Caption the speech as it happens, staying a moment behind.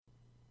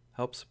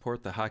Help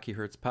support the Hockey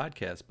Hurts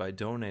podcast by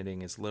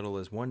donating as little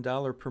as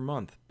 $1 per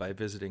month by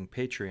visiting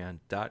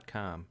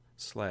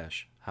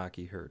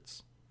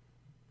patreon.com/hockeyhurts.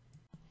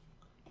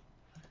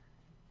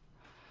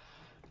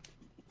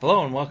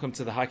 Hello and welcome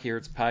to the Hockey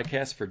Hurts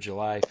podcast for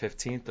July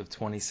 15th of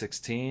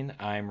 2016.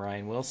 I'm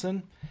Ryan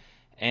Wilson,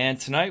 and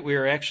tonight we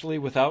are actually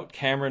without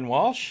Cameron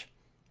Walsh.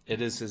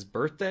 It is his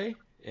birthday,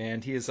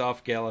 and he is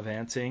off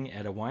gallivanting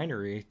at a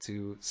winery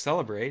to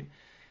celebrate.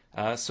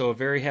 So a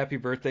very happy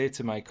birthday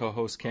to my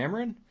co-host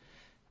Cameron.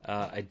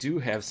 I do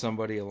have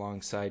somebody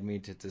alongside me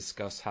to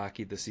discuss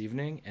hockey this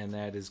evening, and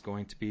that is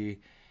going to be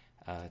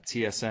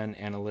TSN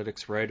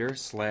analytics writer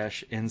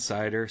 /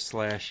 insider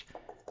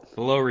 /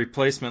 below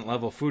replacement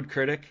level food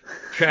critic,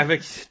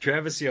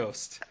 Travis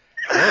Yost.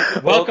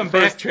 Welcome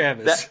back,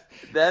 Travis.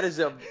 That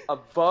is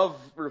above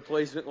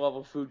replacement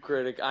level food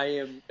critic. I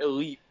am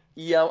elite,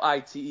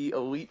 ELITE,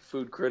 elite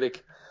food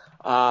critic.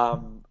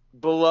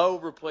 Below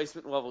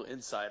replacement level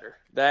insider.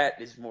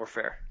 That is more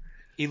fair.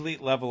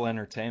 Elite level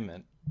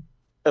entertainment.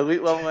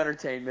 Elite level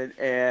entertainment,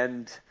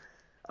 and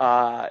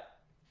I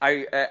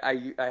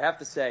have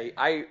to say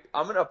I'm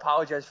going to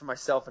apologize for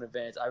myself in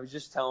advance. I was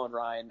just telling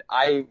Ryan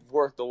I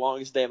worked the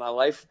longest day of my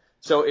life,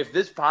 so if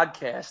this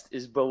podcast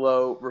is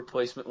below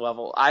replacement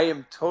level, I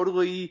am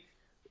totally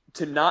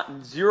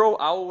zero.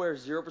 I will wear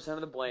 0%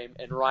 of the blame,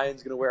 and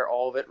Ryan's going to wear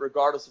all of it,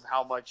 regardless of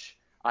how much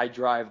I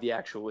drive the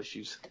actual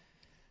issues.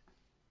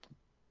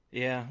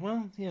 Yeah,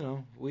 well,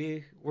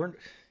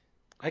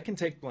 I can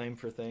take blame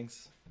for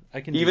things.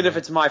 Even if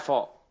it's my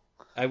fault.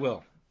 I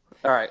will.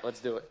 All right,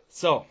 let's do it.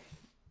 So,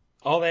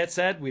 all that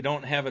said, we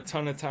don't have a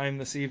ton of time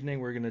this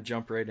evening. We're going to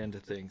jump right into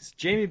things.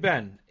 Jamie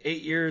Benn,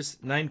 8 years,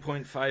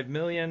 $9.5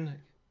 million.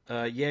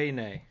 Yay,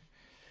 nay?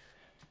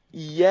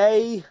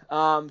 Yay,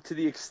 to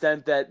the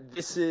extent that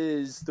this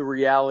is the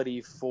reality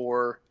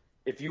for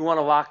if you want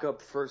to lock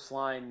up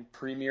first-line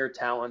premier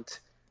talent,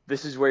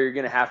 this is where you're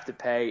going to have to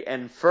pay.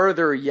 And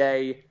further,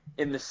 yay,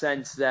 in the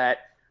sense that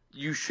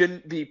you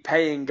shouldn't be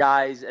paying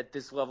guys at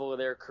this level of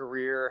their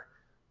career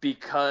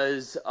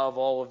because of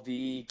all of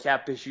the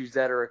cap issues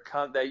that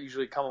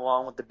usually come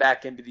along with the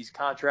back end of these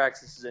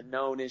contracts. This is a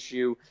known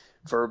issue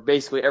for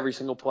basically every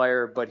single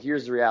player, but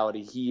here's the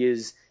reality. He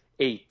is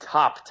a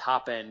top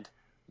end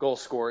goal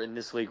scorer in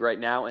this league right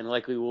now and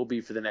likely will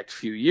be for the next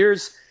few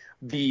years.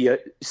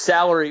 The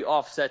salary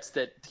offsets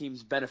that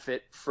teams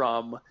benefit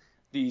from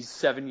these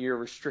 7-year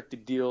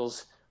restricted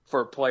deals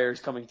for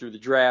players coming through the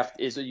draft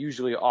is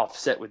usually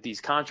offset with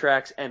these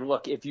contracts. And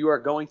look, if you are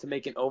going to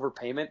make an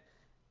overpayment,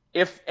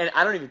 and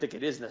I don't even think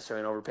it is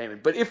necessarily an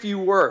overpayment, but if you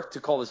were to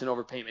call this an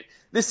overpayment,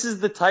 this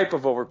is the type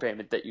of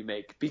overpayment that you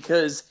make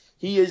because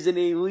he is an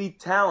elite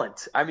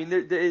talent. I mean,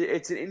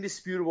 it's an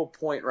indisputable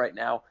point right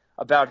now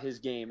about his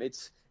game.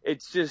 It's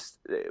just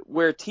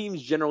where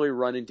teams generally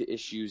run into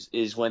issues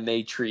is when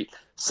they treat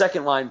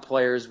second-line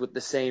players with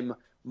the same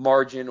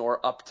margin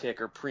or uptick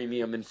or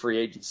premium in free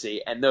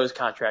agency, and those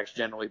contracts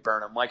generally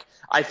burn him.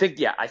 I think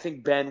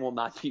Ben will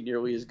not be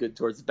nearly as good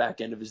towards the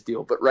back end of his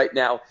deal, but right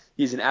now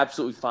he's an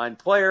absolutely fine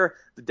player.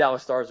 The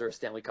Dallas Stars are a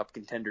Stanley Cup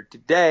contender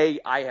today.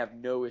 I have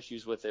no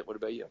issues with it. What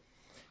about you?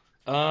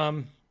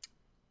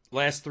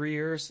 Last 3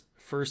 years,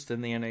 first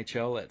in the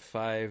NHL at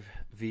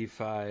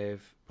 5v5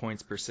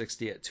 points per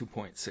 60 at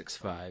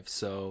 2.65.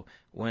 So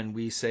when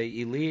we say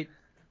elite,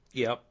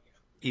 yep,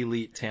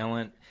 elite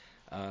talent.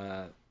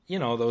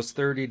 Those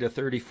 30 to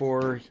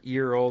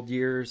 34-year-old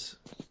years,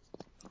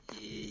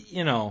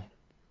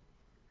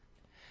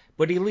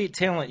 But elite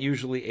talent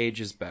usually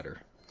ages better.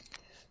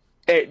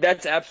 Hey,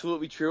 that's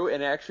absolutely true,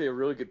 and actually a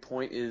really good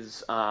point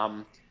is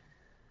I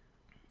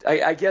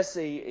guess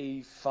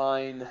a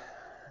fine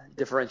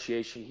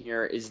differentiation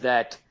here is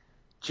that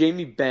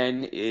Jamie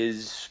Benn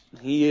is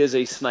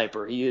a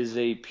sniper. He is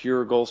a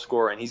pure goal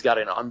scorer, and he's got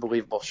an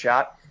unbelievable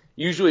shot.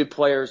 Usually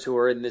players who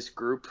are in this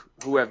group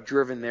who have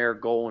driven their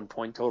goal and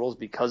point totals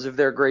because of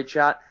their great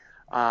shot,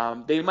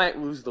 they might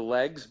lose the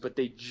legs, but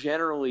they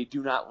generally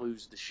do not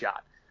lose the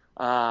shot.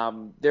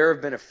 There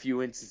have been a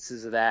few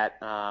instances of that.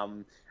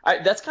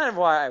 That's kind of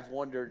why I've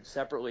wondered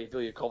separately if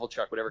Ilya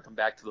Kovalchuk would ever come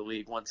back to the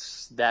league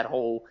once that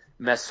whole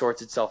mess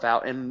sorts itself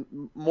out.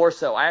 And more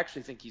so, I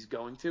actually think he's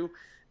going to.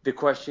 The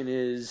question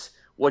is,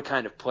 what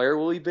kind of player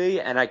will he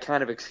be? And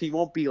he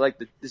won't be like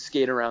the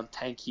skate around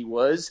tank he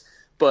was,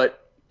 but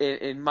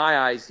in my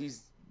eyes,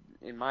 he's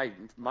in my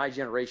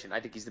generation. I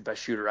think he's the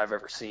best shooter I've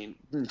ever seen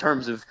in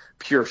terms of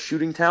pure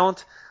shooting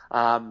talent.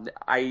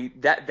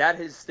 That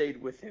has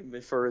stayed with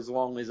him for as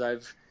long as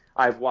I've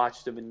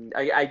watched him, and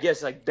I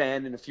guess like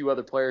Ben and a few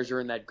other players are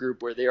in that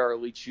group where they are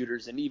elite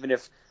shooters, and even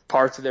if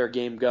parts of their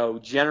game go,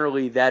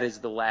 generally that is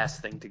the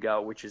last thing to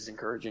go, which is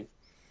encouraging.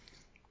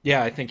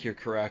 Yeah, I think you're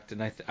correct,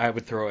 and I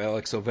would throw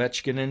Alex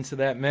Ovechkin into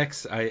that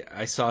mix.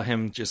 I saw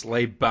him just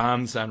lay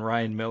bombs on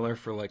Ryan Miller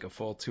for like a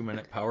full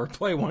 2-minute power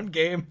play one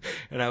game,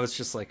 and I was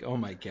just like, oh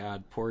my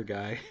God, poor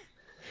guy.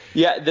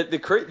 Yeah,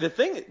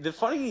 the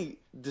funny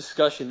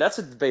discussion, that's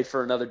a debate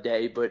for another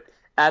day, but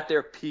at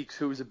their peaks,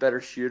 who was a better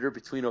shooter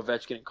between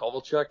Ovechkin and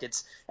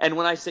Kovalchuk. And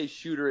when I say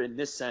shooter in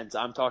this sense,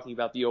 I'm talking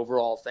about the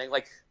overall thing.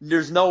 Like,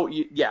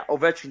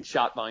 Ovechkin's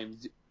shot volume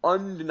is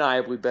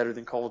undeniably better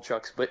than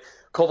Kovalchuk's, but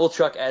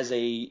Kovalchuk as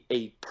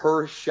a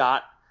per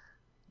shot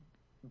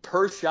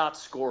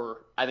scorer,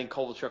 I think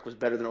Kovalchuk was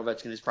better than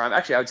Ovechkin in his prime.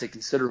 Actually, I would say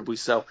considerably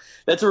so.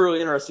 That's a really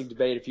interesting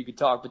debate if you could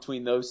talk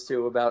between those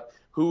two about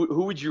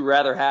who would you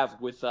rather have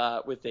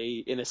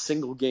in a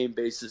single game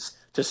basis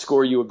to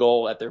score you a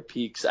goal at their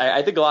peaks.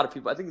 I think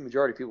the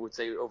majority of people would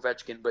say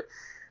Ovechkin, but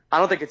I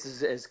don't think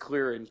it's as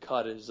clear and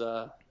cut as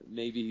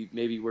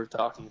maybe we're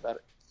talking about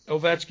it.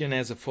 Ovechkin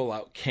has a full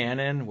out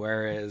cannon,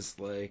 whereas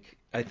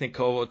I think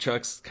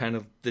Kovalchuk's kind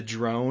of the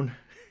drone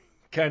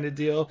kind of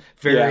deal,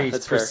 very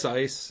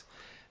precise. Fair.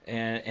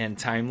 And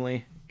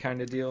timely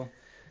kind of deal.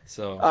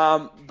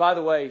 So, by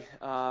the way,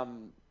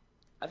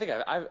 I think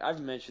I've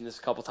mentioned this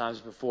a couple times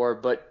before,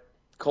 but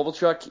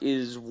Kovalchuk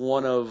is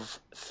one of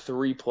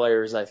 3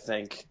 players, I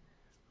think,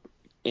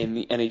 in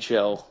the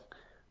NHL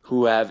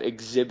who have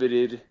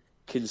exhibited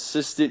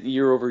consistent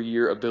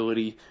year-over-year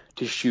ability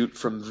to shoot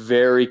from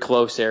very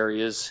close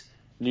areas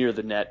near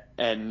the net,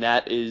 and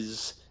that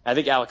is. I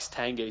think Alex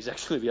Tanguay is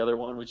actually the other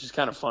one, which is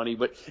kind of funny,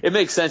 but it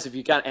makes sense if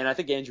you and I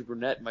think Andrew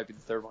Brunette might be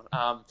the third one.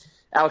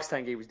 Alex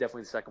Tanguay was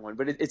definitely the second one,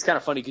 but it's kind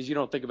of funny because you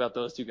don't think about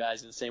those two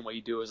guys in the same way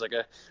you do as like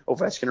a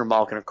Ovechkin or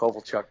Malkin or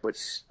Kovalchuk, but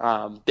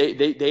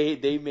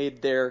they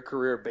made their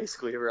career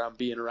basically around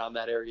being around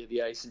that area of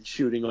the ice and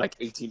shooting like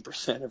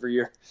 18% every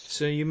year.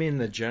 So you mean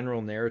the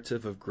general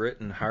narrative of grit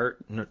and heart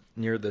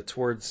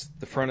towards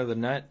the front of the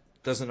net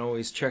doesn't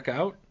always check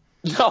out?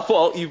 No,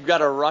 well, you've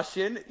got a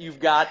Russian, you've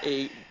got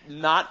a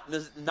not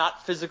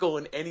physical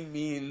in any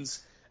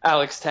means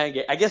Alex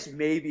Tanguay. I guess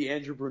maybe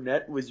Andrew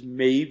Brunette was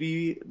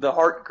maybe the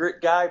heart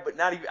grit guy, but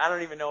not even. I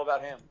don't even know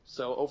about him.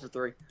 So 0 for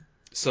 3.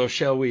 So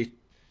shall we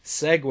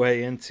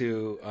segue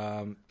into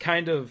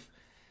kind of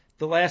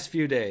the last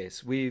few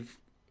days? We've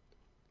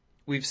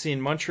seen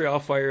Montreal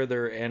fire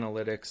their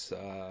analytics,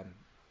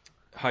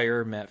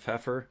 hire Matt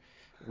Pfeffer.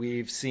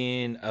 We've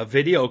seen a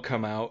video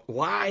come out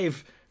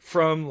live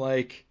from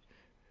like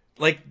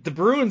the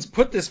Bruins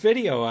put this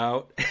video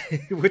out,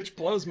 which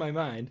blows my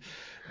mind,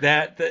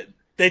 that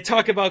they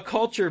talk about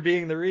culture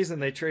being the reason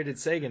they traded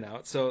Seguin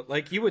out. So,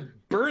 you would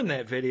burn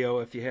that video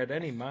if you had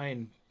any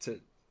mind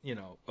to,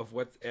 of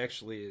what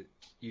actually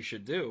you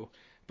should do.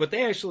 But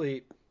they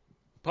actually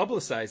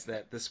publicized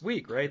that this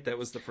week, right? That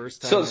was the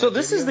first time. So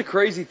this is the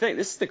crazy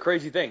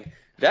thing.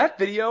 That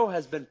video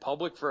has been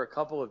public for a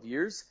couple of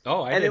years.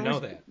 Oh, I didn't know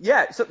that.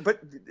 Yeah. So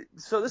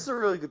this is a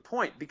really good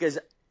point because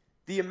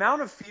the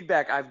amount of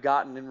feedback I've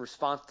gotten in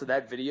response to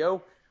that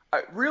video,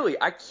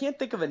 I can't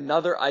think of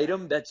another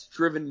item that's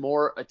driven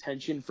more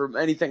attention from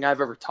anything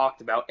I've ever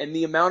talked about. And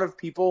the amount of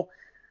people,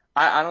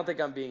 I don't think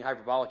I'm being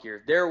hyperbolic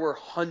here. There were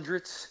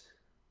hundreds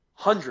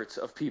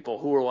of people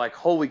who were like,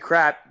 holy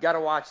crap, got to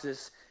watch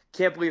this.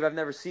 Can't believe I've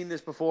never seen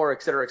this before,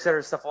 et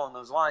cetera, stuff along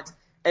those lines.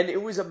 And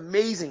it was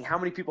amazing how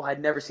many people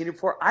had never seen it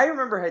before. I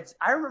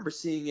remember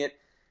seeing it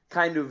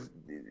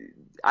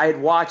I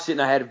had watched it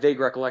and I had a vague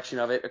recollection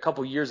of it a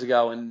couple years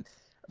ago. And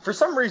for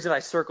some reason I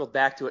circled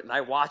back to it and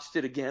I watched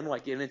it again,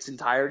 in its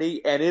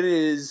entirety. And it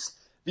is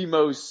the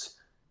most,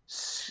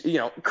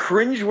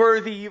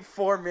 cringeworthy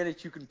 4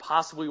 minutes you can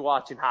possibly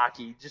watch in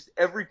hockey. Just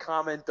every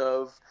comment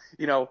of,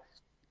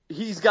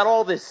 he's got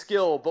all this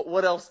skill, but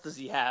what else does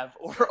he have?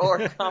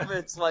 Or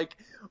comments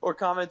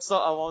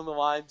along the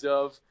lines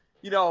of,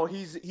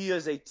 he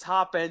is a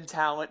top end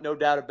talent, no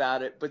doubt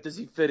about it, but does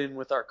he fit in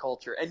with our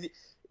culture? And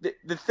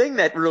the thing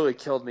that really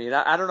killed me, and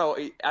I don't know,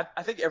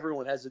 I think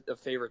everyone has a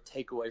favorite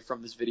takeaway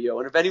from this video,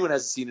 and if anyone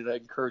hasn't seen it, I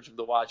encourage them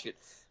to watch it.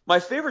 My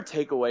favorite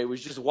takeaway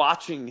was just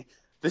watching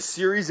the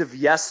series of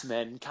yes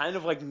men kind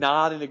of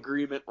nod in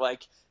agreement,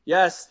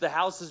 yes, the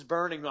house is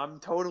burning, I'm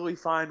totally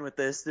fine with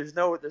this, there's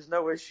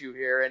no issue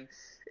here. And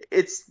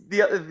it's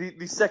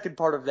the second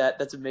part of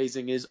that's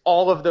amazing is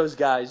all of those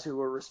guys who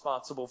were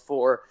responsible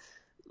for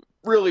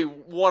really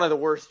one of the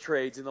worst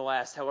trades in the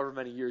last however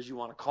many years you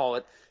want to call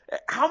it.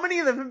 How many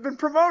of them have been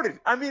promoted?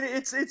 I mean,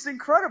 it's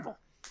incredible.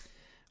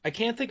 I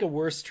can't think of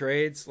worse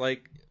trades.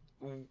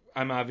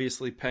 I'm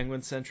obviously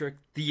Penguin centric.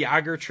 The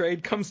Jágr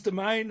trade comes to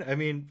mind. I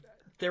mean,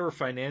 there were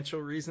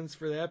financial reasons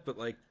for that, but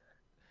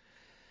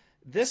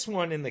this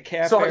one in the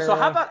cap era. So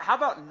how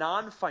about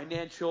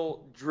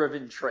non-financial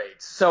driven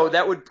trades? So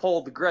that would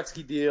pull the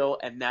Gretzky deal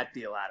and that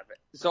deal out of it.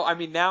 So I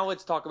mean, now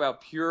let's talk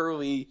about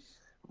purely.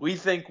 We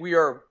think we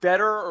are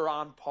better or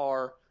on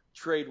par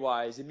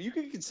trade-wise, and you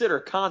can consider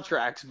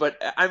contracts,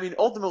 but I mean,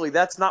 ultimately,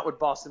 that's not what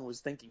Boston was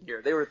thinking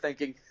here. They were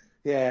thinking,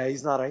 yeah,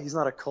 he's not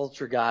a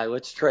culture guy.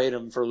 Let's trade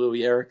him for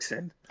Louis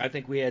Eriksson. I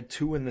think we had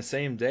 2 in the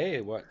same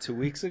day. 2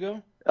 weeks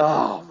ago?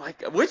 Oh my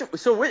God!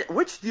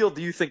 Which deal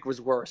do you think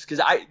was worse?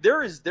 Because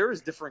there is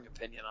differing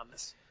opinion on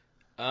this.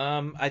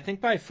 I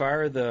think by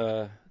far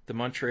the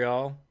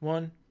Montreal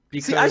one.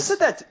 Because see, I said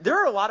that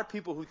there are a lot of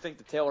people who think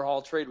the Taylor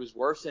Hall trade was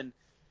worse, and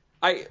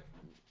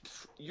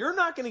you're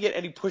not going to get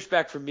any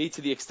pushback from me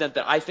to the extent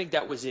that I think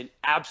that was an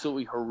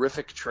absolutely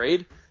horrific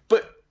trade.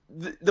 But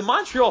the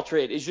Montreal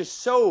trade is just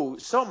so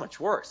much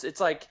worse. It's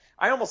like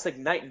I almost think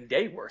night and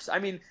day worse. I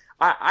mean,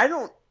 I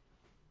don't.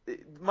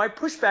 My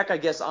pushback, I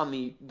guess, on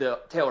the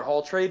Taylor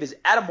Hall trade is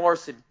Adam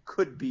Larsson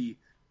could be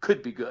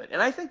good,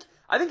 and I think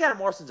Adam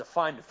Larsson's a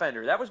fine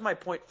defender. That was my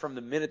point from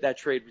the minute that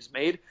trade was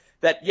made.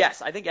 That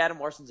yes, I think Adam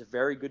Larsson's a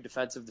very good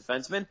defensive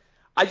defenseman.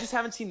 I just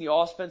haven't seen the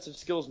offensive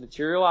skills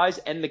materialize,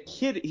 and the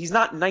kid, he's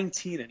not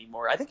 19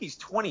 anymore. I think he's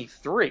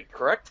 23,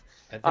 correct?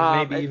 I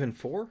think maybe even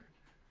 4.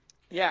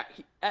 Yeah,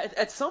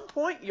 at some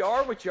point you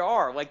are what you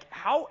are. Like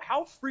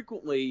how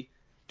frequently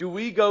do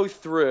we go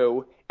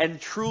through and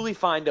truly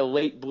find a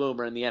late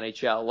bloomer in the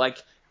NHL? Like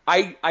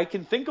I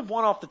can think of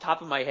one off the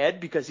top of my head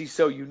because he's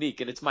so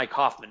unique, and it's Mike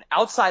Hoffman.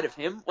 Outside of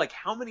him, like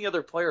how many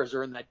other players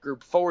are in that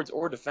group, forwards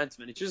or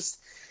defensemen? It's just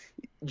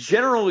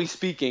generally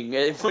speaking,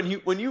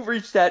 when you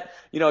reach that,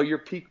 your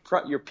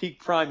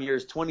peak prime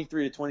years,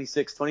 23 to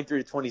 26,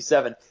 23 to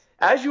 27.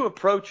 As you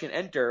approach and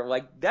enter,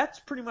 like that's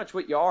pretty much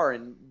what you are.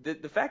 And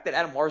the fact that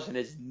Adam Larsson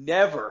has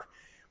never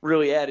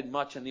really added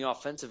much on the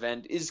offensive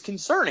end is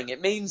concerning.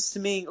 It means to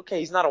me, okay,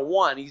 he's not a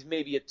 1, he's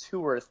maybe a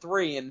 2 or a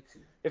 3. And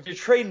if you're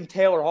trading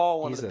Taylor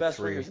Hall, one of the best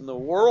wingers in the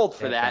world,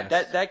 for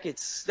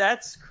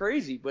that's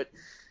crazy. But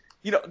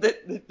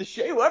the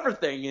Shea Weber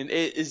thing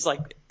is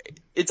like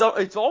it's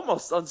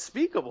almost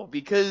unspeakable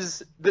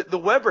because the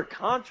Weber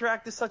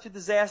contract is such a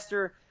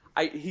disaster.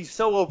 He's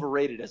so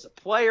overrated as a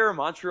player.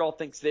 Montreal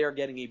thinks they are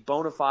getting a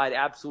bona fide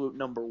absolute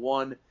number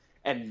 1,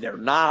 and they're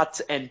not.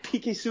 And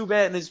PK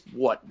Subban is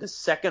the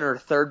second or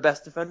third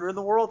best defender in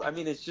the world. I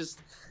mean, it's just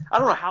I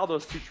don't know how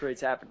those two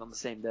trades happened on the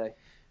same day.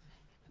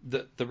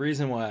 The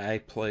reason why I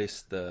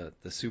placed the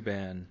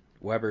Subban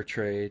Weber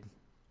trade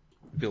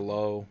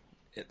below,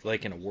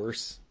 like in a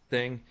worse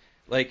thing,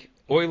 like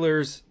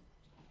Oilers,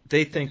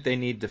 they think they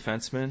need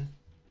defensemen.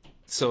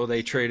 So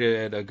they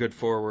traded a good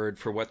forward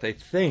for what they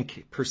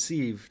think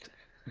perceived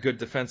good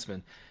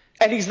defenseman.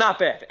 And he's not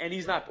bad. And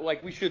he's not,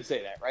 like, we should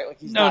say that, right?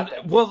 Like, he's not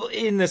bad. Well,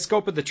 in the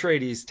scope of the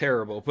trade, he's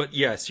terrible. But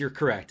yes, you're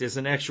correct. As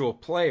an actual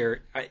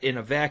player, in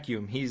a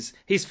vacuum, he's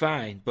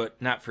fine, but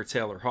not for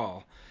Taylor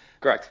Hall.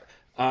 Correct.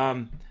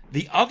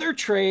 The other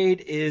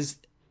trade is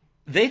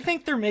they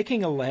think they're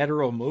making a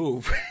lateral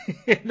move.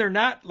 And they're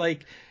not,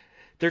 like,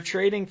 they're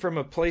trading from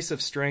a place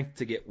of strength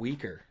to get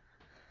weaker.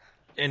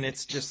 And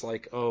it's just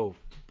like, oh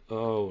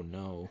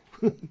no.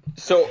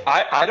 So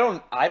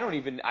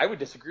I would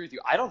disagree with you.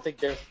 I don't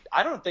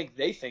think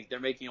they think they're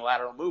making a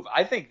lateral move.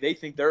 I think they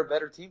think they're a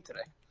better team today.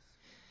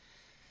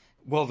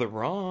 Well, they're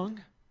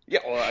wrong. Yeah,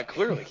 well,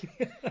 clearly.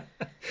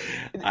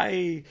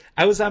 I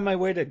was on my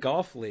way to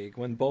Golf League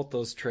when both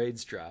those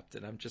trades dropped,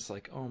 and I'm just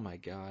like, oh my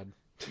god.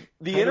 How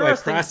do I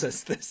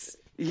process this?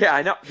 Yeah,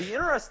 I know. The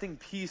interesting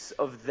piece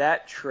of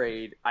that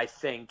trade, I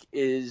think,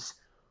 is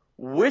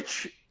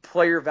which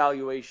player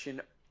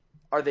valuation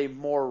are they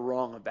more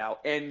wrong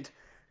about? And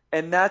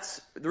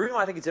that's the reason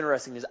why I think it's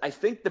interesting is I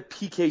think the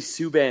PK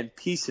Subban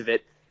piece of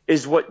it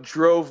is what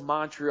drove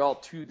Montreal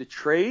to the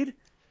trade,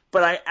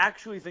 but I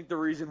actually think the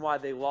reason why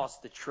they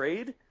lost the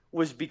trade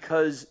was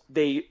because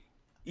they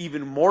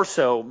even more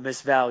so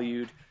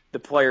misvalued the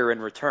player in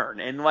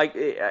return. And like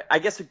I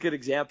guess a good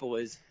example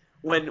is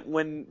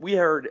when we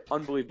heard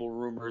unbelievable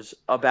rumors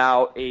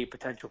about a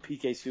potential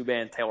PK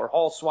Subban Taylor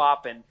Hall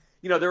swap, and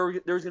there was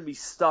going to be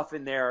stuff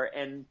in there,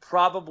 and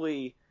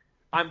probably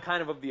I'm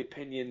kind of the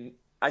opinion,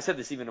 I said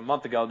this even a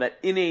month ago,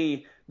 that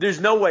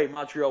there's no way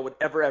Montreal would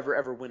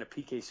ever win a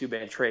PK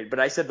Subban trade. But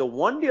I said the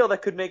one deal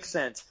that could make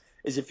sense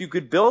is if you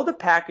could build a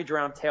package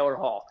around Taylor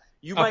Hall.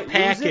 You might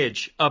lose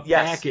it. A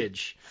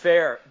package.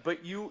 Fair, but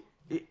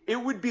it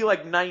would be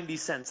like 90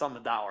 cents on the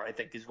dollar, I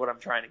think, is what I'm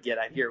trying to get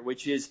at here,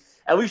 which is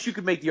at least you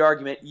could make the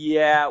argument,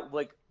 yeah,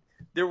 like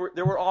there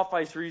were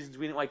off-ice reasons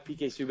we didn't like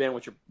PK Subban,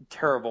 which are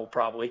terrible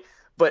probably,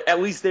 but at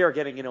least they are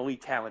getting an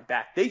elite talent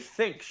back. They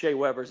think Shea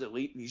Weber's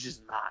elite, and he's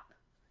just not.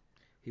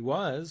 He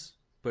was,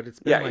 but it's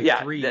been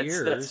 3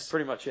 years. That's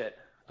pretty much it.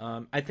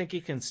 I think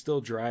he can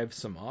still drive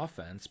some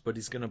offense, but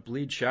he's going to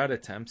bleed shot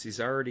attempts. He's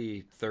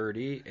already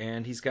 30,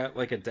 and he's got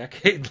like a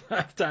decade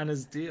left on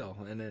his deal.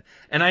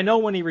 And I know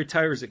when he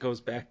retires, it goes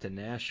back to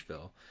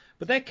Nashville.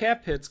 But that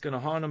cap hit's going to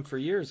haunt him for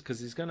years because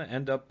he's going to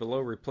end up below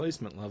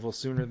replacement level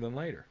sooner than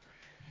later.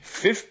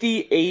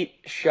 58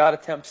 shot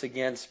attempts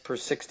against per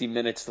 60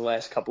 minutes the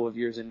last couple of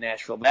years in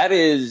Nashville. That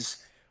is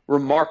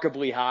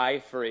remarkably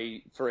high for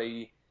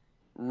a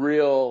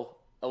real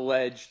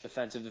alleged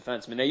defensive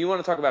defenseman. Now, you want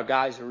to talk about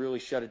guys who really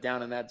shut it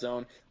down in that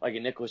zone, like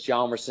a Nicholas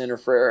Hjalmarsson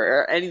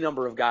or any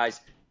number of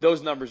guys.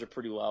 Those numbers are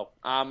pretty low.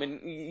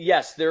 And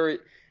yes,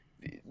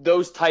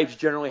 those types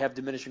generally have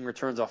diminishing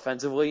returns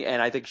offensively,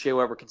 and I think Shea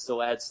Weber can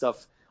still add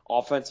stuff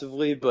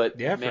offensively. But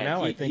yeah, for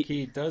now, I think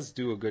he does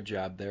do a good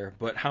job there.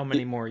 But how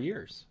many more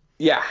years?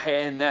 Yeah,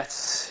 and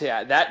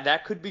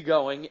that could be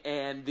going,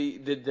 and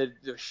the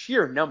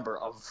sheer number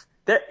of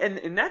that,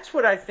 and that's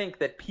what I think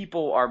that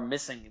people are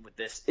missing with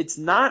this. It's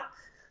not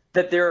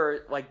that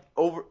there are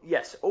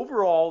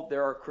overall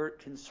there are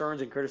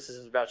concerns and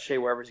criticisms about Shea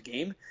Weber's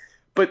game,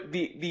 but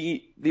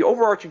the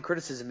overarching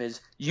criticism is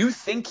you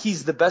think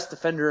he's the best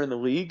defender in the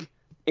league,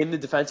 in the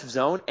defensive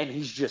zone, and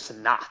he's just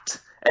not.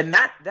 And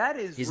that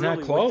is he's really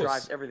not close. what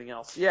drives everything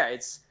else. Yeah,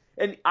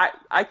 and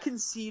I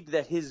concede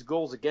that his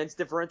goals against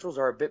differentials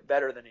are a bit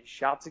better than his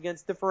shots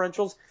against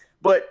differentials,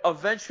 but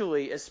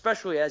eventually,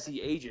 especially as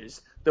he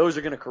ages, those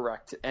are going to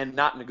correct, and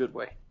not in a good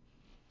way.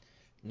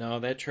 No,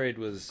 that trade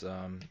was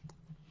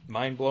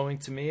mind-blowing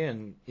to me,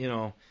 and,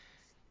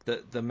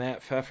 the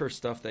Matt Pfeffer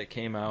stuff that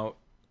came out,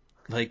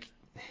 like,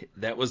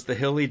 that was the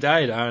hill he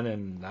died on,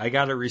 and I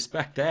got to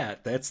respect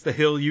that. That's the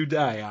hill you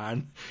die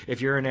on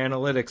if you're an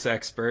analytics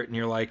expert and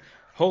you're like,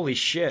 holy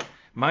shit,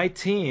 my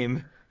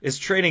team is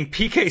trading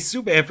PK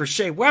Subban for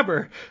Shea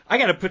Weber. I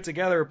got to put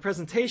together a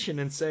presentation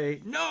and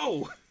say,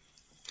 no!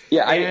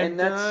 Yeah, and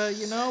that's...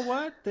 you know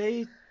what?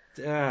 They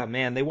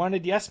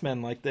wanted yes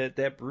men like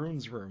that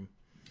Bruins room.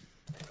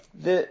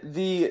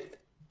 The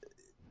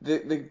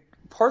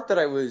part that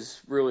I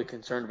was really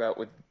concerned about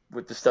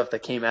with the stuff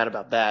that came out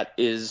about that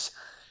is,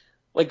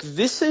 like,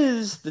 this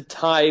is the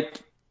type,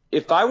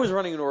 if I was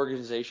running an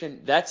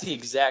organization, that's the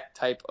exact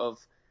type of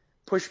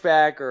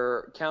pushback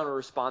or counter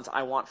response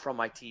I want from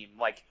my team.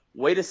 Like,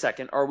 wait a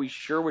second, are we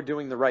sure we're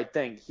doing the right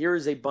thing?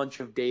 Here's a bunch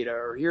of data,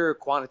 or here are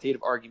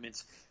quantitative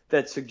arguments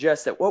that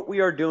suggest that what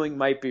we are doing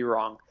might be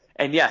wrong.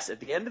 And yes,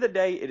 at the end of the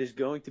day, it is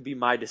going to be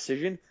my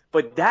decision,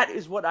 but that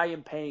is what I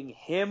am paying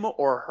him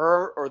or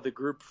her or the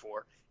group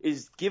for,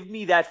 is give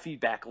me that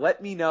feedback.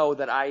 Let me know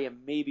that I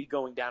am maybe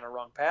going down a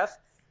wrong path,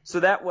 so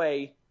that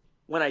way,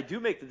 when I do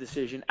make the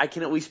decision, I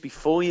can at least be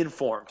fully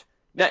informed.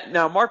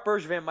 Now Marc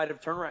Bergevin might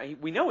have turned around.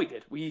 We know he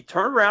did. We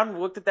turned around and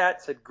looked at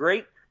that, said,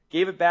 great,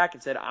 gave it back,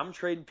 and said, I'm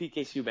trading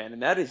PK Subban.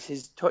 And that is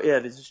his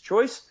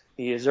choice.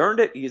 He has earned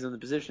it. He is in the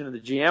position of the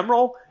GM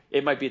role.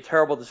 It might be a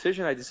terrible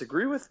decision I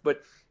disagree with,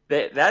 but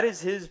that is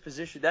his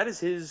position. That is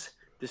his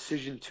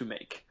decision to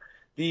make.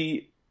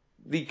 The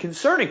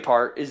concerning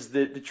part is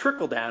the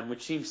trickle down,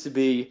 which seems to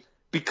be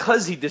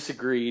because he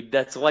disagreed,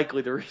 that's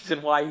likely the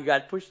reason why he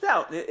got pushed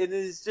out. It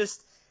is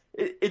just...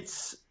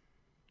 It's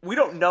we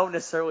don't know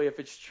necessarily if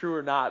it's true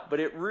or not, but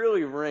it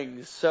really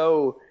rings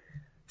so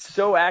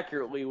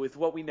accurately with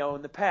what we know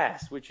in the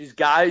past, which is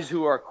guys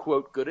who are,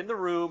 quote, good in the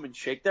room and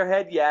shake their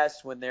head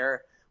yes when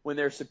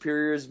their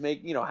superiors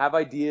have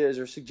ideas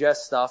or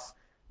suggest stuff.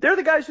 They're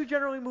the guys who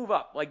generally move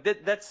up. Like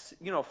that's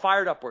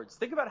fired upwards.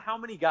 Think about how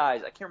many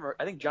guys, I can't remember,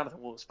 I think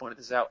Jonathan Willis pointed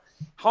this out.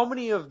 How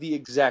many of the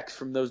execs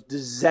from those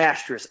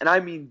disastrous, and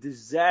I mean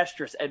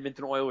disastrous,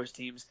 Edmonton Oilers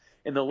teams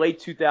in the late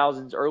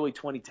 2000s, early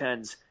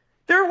 2010s,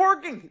 they're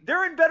working.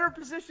 They're in better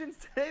positions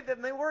today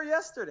than they were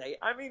yesterday.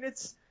 I mean,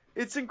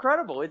 it's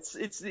incredible. In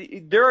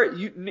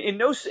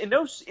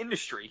no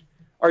industry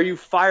are you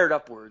fired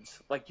upwards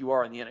like you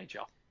are in the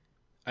NHL.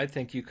 I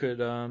think you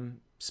could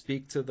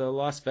speak to the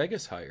Las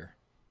Vegas hire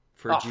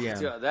for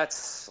GM. Yeah,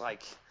 that's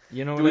like.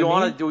 You know do what we I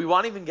want mean? to? Do we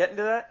want to even get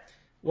into that?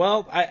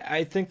 Well,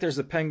 I think there's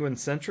a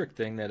Penguin-centric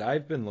thing that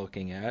I've been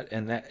looking at,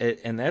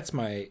 and that's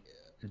my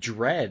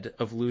dread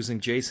of losing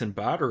Jason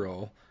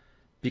Botterill,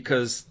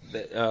 because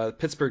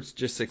Pittsburgh's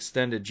just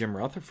extended Jim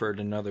Rutherford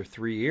another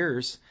 3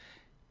 years.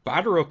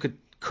 Botterill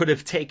could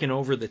have taken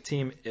over the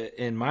team,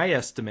 in my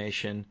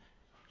estimation,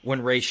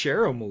 when Ray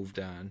Shero moved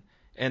on.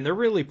 And they're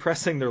really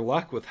pressing their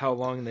luck with how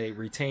long they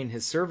retain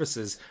his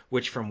services,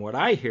 which, from what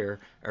I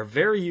hear, are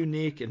very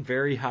unique and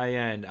very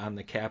high-end on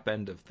the cap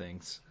end of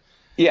things.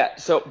 Yeah,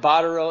 so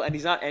Botterill, and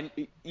he's not – and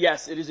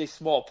yes, it is a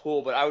small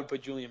pool, but I would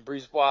put Julien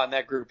Brisebois in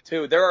that group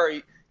too. There are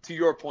 – to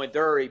your point,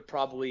 there are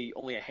probably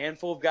only a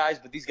handful of guys,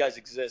 but these guys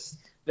exist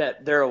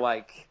that they're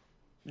like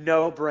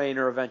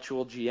no-brainer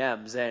eventual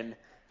GMs. And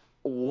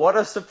what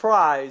a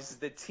surprise!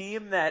 The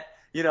team that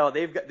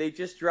they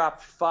just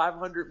dropped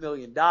 $500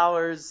 million.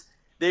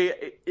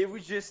 It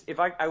was just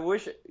I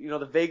wish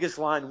the Vegas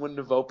line wouldn't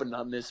have opened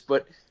on this,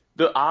 but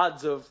the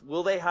odds of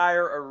will they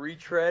hire a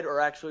retread or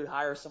actually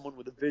hire someone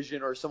with a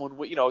vision or someone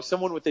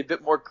with a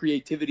bit more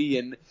creativity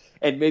and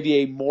maybe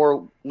a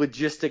more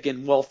logistic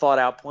and well thought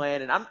out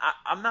plan. And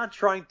I'm not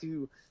trying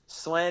to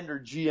slander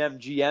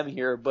GM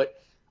here, but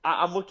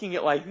I'm looking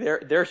at like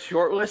their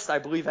short list. I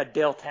believe had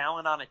Dale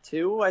Talon on it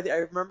too. I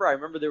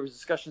remember there was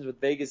discussions with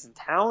Vegas and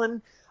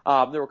Talon.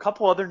 There were a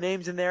couple other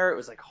names in there. It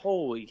was like,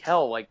 holy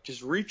hell, like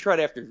just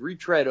retread after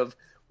retread of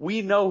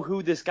we know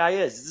who this guy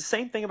is. It's the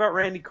same thing about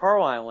Randy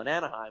Carlyle in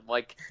Anaheim.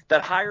 Like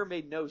that hire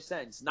made no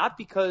sense. Not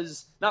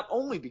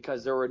only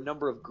because there were a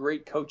number of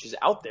great coaches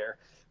out there,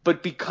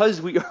 but because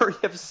we already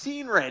have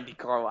seen Randy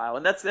Carlyle.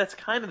 And that's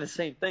kind of the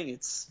same thing.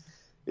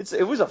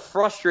 It was a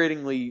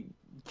frustratingly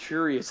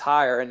curious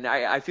hire, and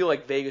I feel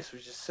like Vegas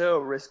was just so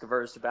risk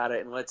averse about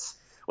it, and let's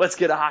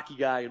get a hockey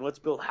guy and let's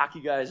build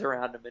hockey guys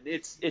around him, and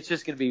it's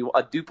just going to be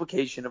a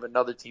duplication of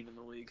another team in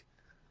the league.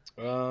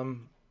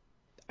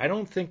 I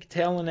don't think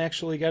Talon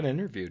actually got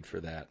interviewed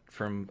for that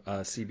from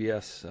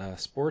CBS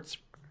Sports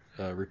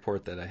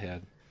report that I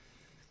had.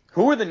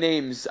 Who were the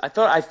names? I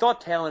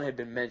thought Talon had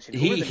been mentioned.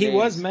 He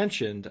was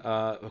mentioned.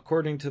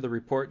 According to the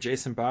report,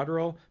 Jason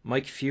Botterill,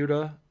 Mike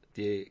Futa,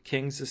 the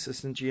Kings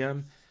assistant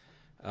GM,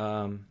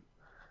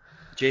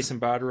 Jason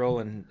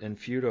Botterill and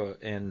Futa,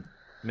 and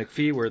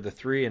McPhee were the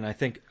three, and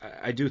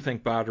I do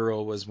think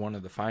Botterill was one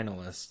of the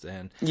finalists,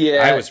 and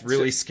Yeah, I was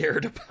really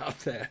scared about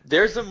that.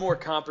 There's a more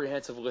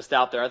comprehensive list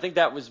out there. I think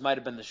that might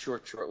have been the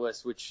short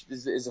list, which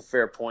is a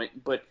fair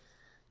point. But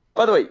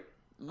by the way,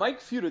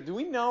 Mike Futa, do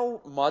we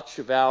know much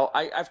about?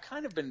 I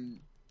kind of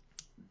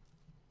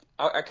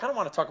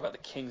want to talk about the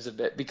Kings a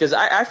bit because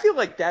I feel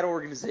like that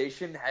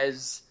organization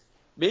has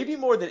maybe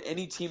more than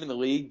any team in the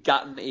league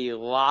gotten a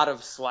lot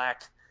of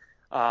slack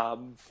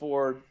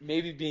for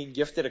maybe being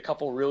gifted a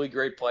couple really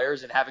great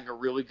players and having a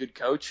really good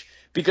coach,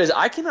 because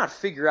I cannot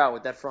figure out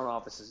what that front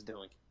office is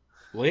doing.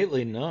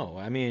 Lately, no.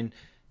 I mean,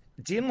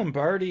 Dean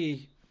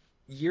Lombardi,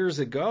 years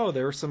ago,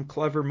 there were some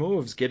clever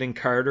moves, getting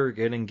Carter,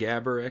 getting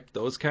Gaborik,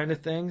 those kind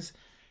of things.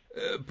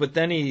 But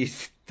then the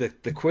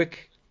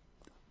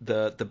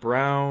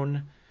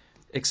Brown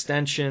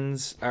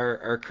extensions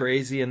are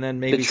crazy, and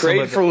then maybe the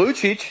trade for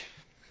Lucic.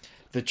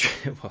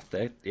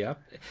 Yeah.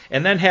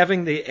 And then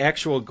having the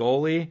actual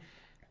goalie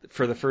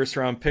for the first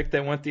round pick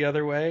that went the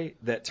other way,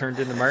 that turned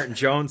into Martin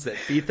Jones, that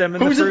beat them in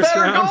the first round. Who's a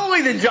better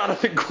goalie than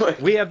Jonathan Quick?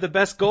 We have the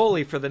best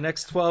goalie for the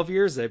next 12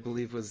 years, I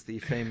believe, was the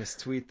famous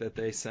tweet that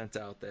they sent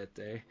out that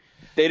day.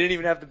 They didn't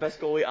even have the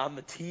best goalie on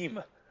the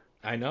team.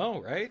 I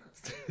know, right?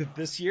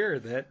 This year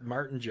that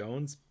Martin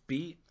Jones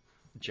beat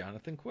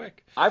Jonathan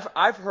Quick.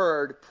 I've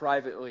heard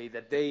privately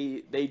that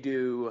they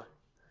do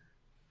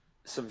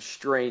some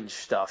strange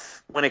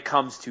stuff when it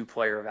comes to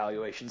player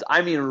evaluations.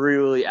 I mean,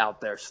 really out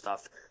there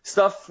stuff.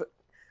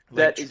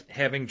 That is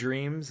having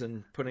dreams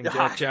and putting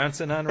Jack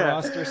Johnson on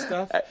roster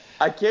stuff.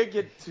 I can't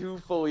get too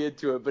fully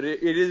into it, but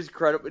it is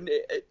credible.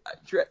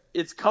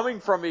 It's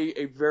coming from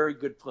a very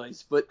good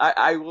place. But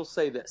I will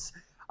say this.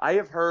 I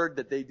have heard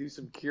that they do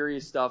some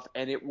curious stuff,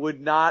 and it would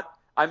not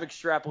 – I'm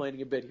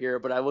extrapolating a bit here,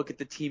 but I look at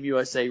the Team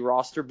USA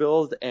roster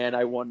build, and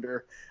I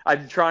wonder –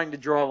 I'm trying to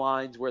draw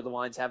lines where the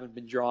lines haven't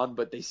been drawn,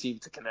 but they seem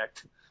to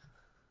connect.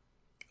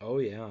 Oh,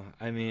 yeah.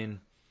 I mean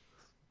 –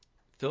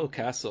 Phil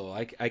Kessel,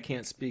 I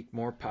can't speak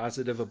more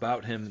positive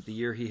about him the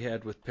year he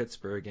had with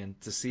Pittsburgh,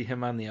 and to see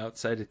him on the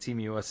outside of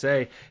Team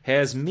USA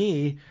has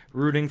me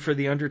rooting for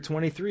the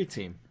under-23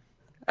 team.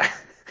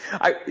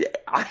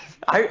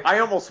 I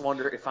almost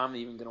wonder if I'm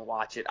even going to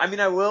watch it. I mean,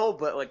 I will,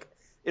 but like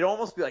it'll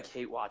almost be like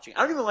hate watching.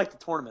 I don't even like the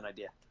tournament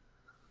idea.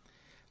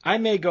 I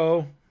may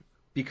go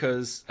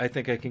because I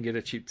think I can get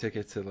a cheap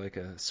ticket to like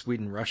a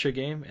Sweden-Russia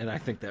game, and I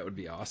think that would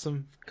be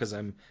awesome because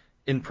I'm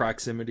in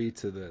proximity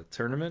to the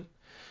tournament.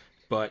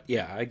 But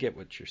yeah, I get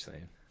what you're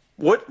saying.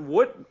 What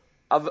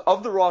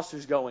of the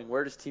rosters going,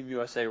 where does Team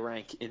USA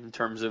rank in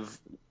terms of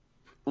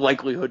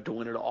likelihood to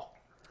win it all?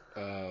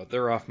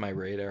 They're off my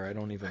radar. I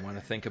don't even want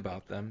to think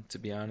about them, to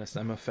be honest.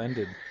 I'm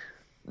offended.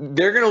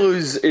 They're going to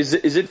lose.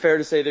 Is it fair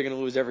to say they're going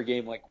to lose every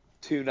game like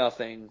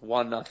 2-0,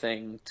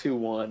 1-0,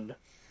 2-1,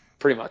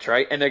 pretty much,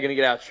 right? And they're going to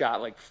get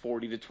outshot like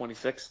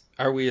 40-26?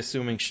 Are we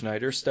assuming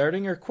Schneider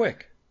starting or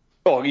Quick?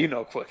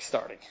 Oh, Quick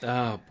starting.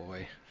 Oh,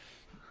 boy.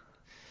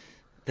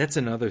 That's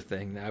another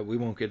thing. We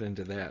won't get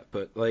into that.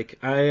 But,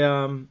 like,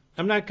 I'm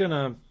not going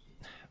to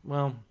 –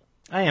 well,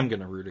 I am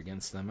going to root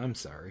against them. I'm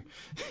sorry.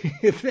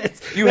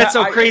 That's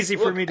so crazy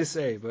for me to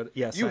say, but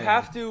yes, you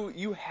have to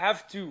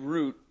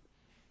root.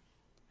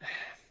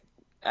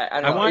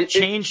 I want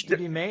change to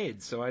be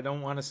made, so I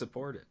don't want to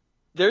support it.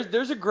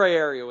 There's a gray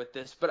area with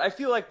this, but I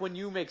feel like when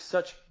you make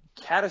such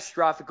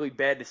catastrophically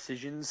bad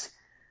decisions,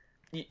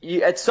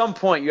 you, at some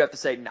point you have to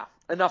say, no,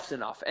 enough's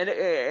enough.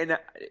 And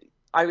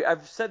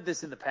I've said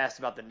this in the past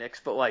about the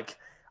Knicks, but like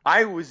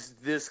I was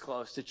this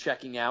close to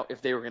checking out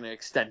if they were going to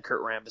extend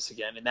Kurt Rambis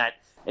again,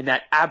 and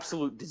that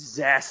absolute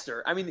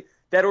disaster. I mean,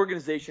 that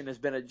organization has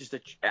been just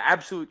an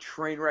absolute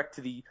train wreck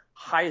to the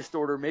highest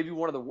order,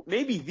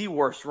 maybe the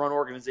worst run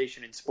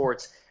organization in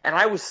sports, and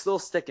I was still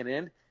sticking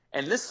in.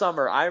 And this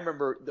summer, I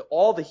remember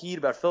all the heat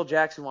about Phil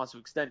Jackson wants to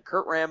extend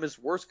Kurt Rambis,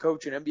 worst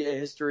coach in NBA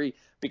history,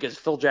 because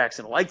Phil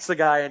Jackson likes the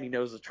guy and he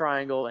knows the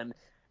triangle. And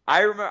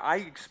I remember I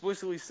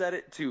explicitly said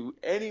it to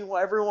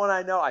everyone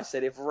I know. I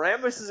said, if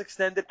Rambis is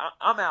extended,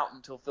 I'm out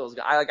until Phil's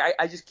gone.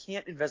 I just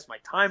can't invest my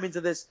time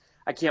into this.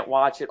 I can't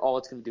watch it. All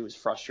it's going to do is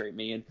frustrate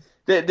me. And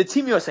the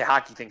Team USA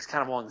hockey thing's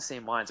kind of along the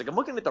same lines. Like I'm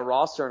looking at the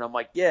roster and I'm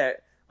like, yeah,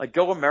 like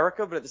go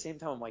America, but at the same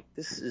time I'm like,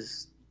 this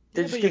is.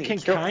 Yeah, but you can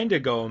kind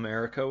of go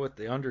America with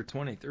the under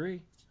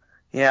 23.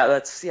 Yeah,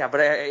 but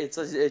I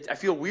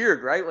feel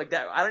weird, right? Like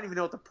that. I don't even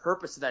know what the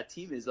purpose of that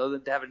team is, other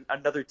than to have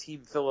another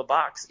team fill a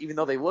box, even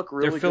though they look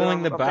really. They're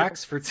filling the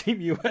box for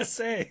Team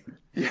USA.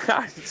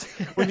 Yeah,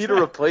 we need a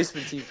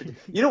replacement team.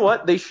 You know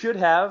what? They should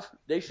have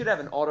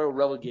an auto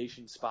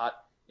relegation spot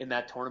in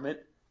that tournament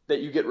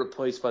that you get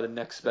replaced by the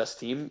next best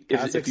team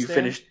if you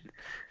finish.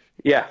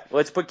 Yeah,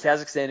 let's put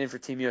Kazakhstan in for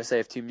Team USA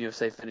if Team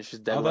USA finishes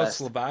dead last. Although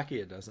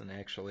Slovakia doesn't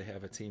actually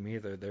have a team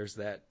either. There's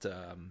that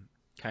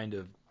kind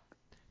of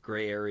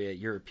gray area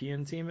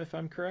European team, if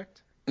I'm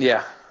correct.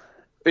 Yeah,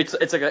 it's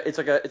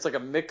like a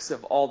mix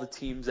of all the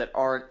teams that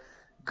aren't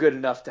good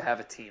enough to have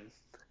a team.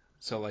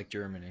 So like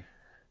Germany.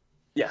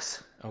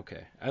 Yes.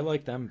 Okay, I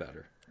like them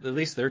better. At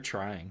least they're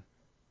trying.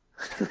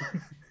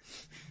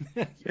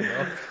 You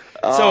know?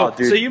 Oh,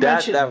 dude, so you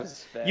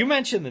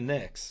mentioned the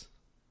Knicks.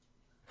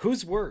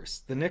 Who's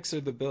worse, the Knicks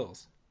or the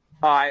Bills?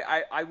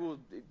 I will,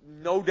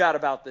 no doubt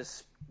about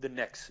this, the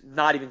Knicks,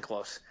 not even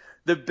close.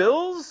 The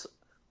Bills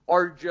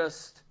are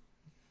just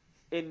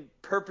in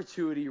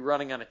perpetuity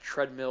running on a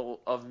treadmill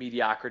of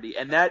mediocrity.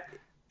 And that,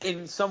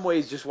 in some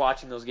ways, just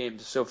watching those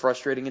games is so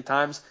frustrating at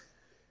times.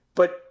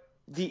 But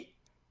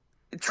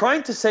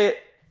trying to say it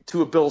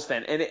to a Bills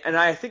fan, and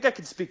I think I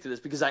can speak to this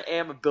because I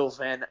am a Bills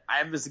fan. I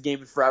am as the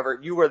game forever.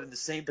 You are in the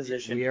same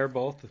position. We are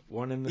both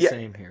one and the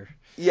same here.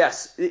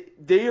 Yes,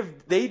 they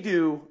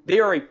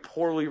are a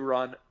poorly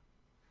run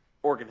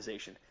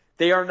organization.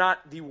 They are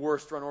not the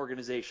worst run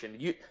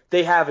organization.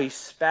 They have a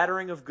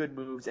spattering of good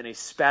moves and a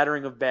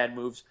spattering of bad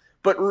moves,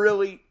 but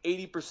really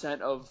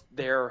 80% of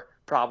their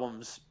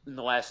problems in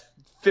the last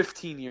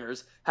 15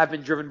 years have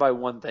been driven by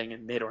one thing,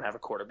 and they don't have a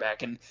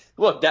quarterback. And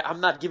look, I'm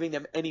not giving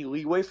them any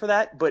leeway for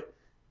that, but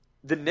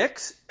the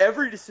Knicks,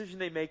 every decision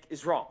they make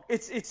is wrong.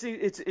 It's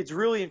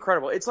really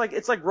incredible. It's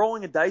like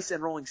rolling a dice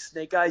and rolling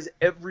snake eyes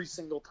every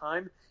single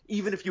time,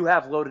 even if you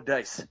have loaded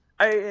dice.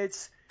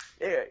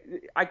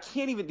 I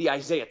can't even, the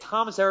Isaiah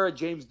Thomas era,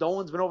 James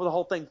Dolan's been over the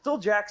whole thing. Phil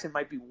Jackson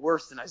might be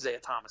worse than Isaiah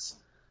Thomas.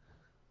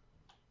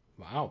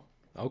 Wow.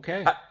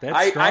 Okay.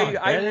 That's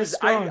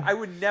strong. I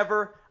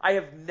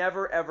have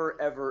never,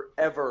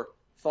 ever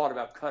thought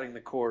about cutting the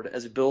cord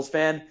as a Bills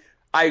fan.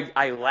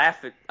 I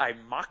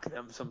mock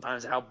them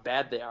sometimes how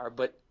bad they are,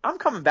 but I'm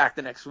coming back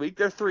the next week.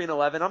 They're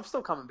 3-11. I'm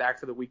still coming back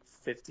for the Week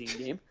 15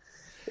 game.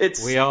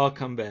 We all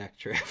come back,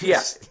 Travis.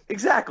 Yes,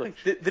 exactly.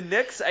 The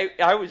Knicks,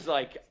 I was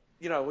like,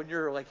 when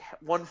you're like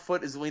 1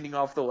 foot is leaning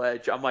off the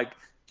ledge, I'm like,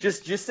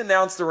 just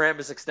announce the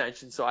Rambus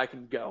extension so I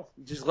can go.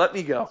 Just let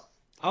me go.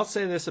 I'll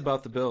say this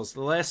about the Bills.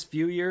 The last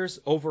few years,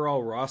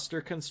 overall roster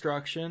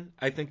construction,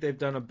 I think they've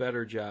done a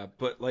better job.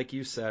 But like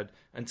you said,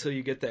 until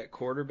you get that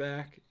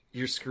quarterback,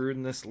 you're screwed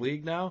in this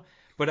league now.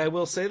 But I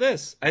will say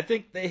this. I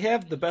think they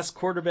have the best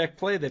quarterback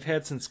play they've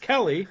had since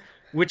Kelly,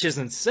 which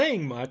isn't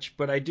saying much,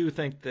 but I do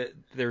think that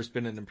there's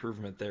been an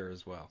improvement there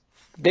as well.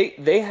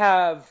 They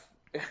have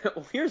 –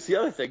 well, here's the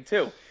other thing,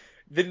 too.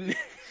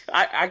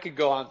 I could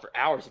go on for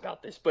hours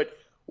about this, but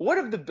what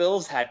have the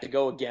Bills had to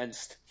go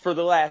against for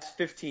the last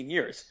 15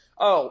 years?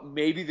 Oh,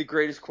 maybe the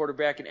greatest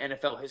quarterback in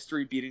NFL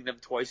history beating them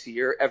twice a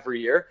year,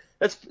 every year.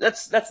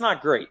 That's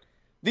not great.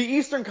 The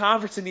Eastern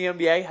Conference in the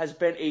NBA has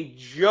been a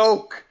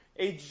joke.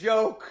 A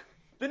joke.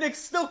 The Knicks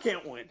still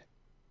can't win.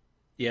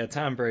 Yeah,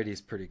 Tom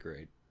Brady's pretty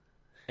great.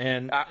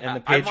 And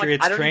the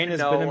Patriots train has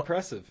been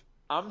impressive.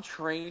 I am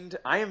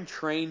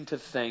trained to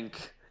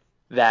think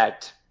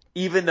that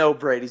even though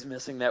Brady's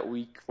missing that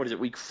week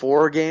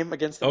 4 game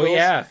against the Bills? Oh,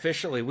 yeah,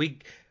 officially. We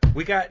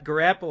got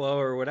Garoppolo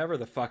or whatever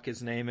the fuck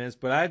his name is,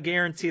 but I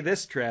guarantee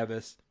this,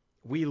 Travis,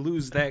 we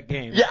lose that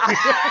game. Yeah,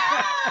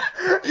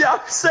 yeah,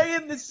 I'm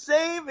saying the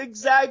same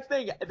exact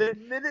thing. The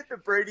minute the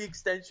Brady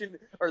extension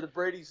or the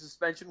Brady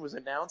suspension was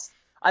announced,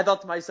 I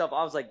thought to myself,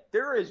 I was like,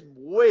 there is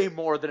way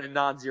more than a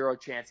non-zero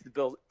chance the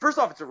Bills. First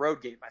off, it's a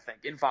road game, I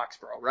think, in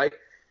Foxborough, right?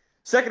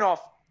 Second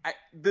off,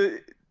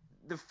 the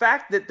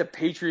fact that the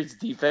Patriots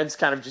defense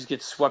kind of just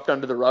gets swept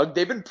under the rug,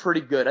 they've been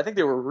pretty good. I think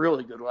they were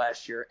really good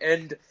last year.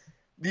 And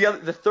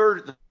the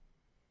third.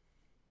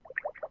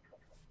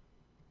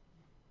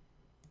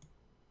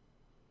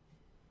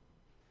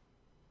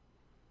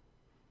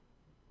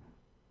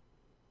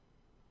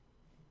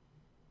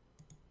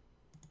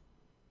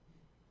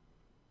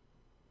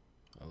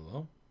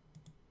 Hello?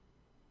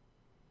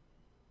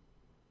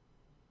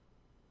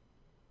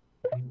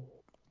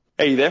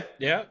 Hey, you there?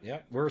 Yeah,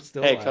 we're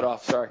still Hey, live. cut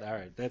off, sorry. All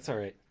right, that's all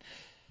right.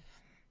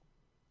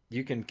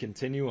 You can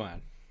continue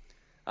on.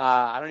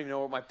 I don't even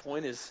know what my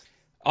point is.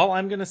 All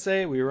I'm going to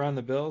say, we were on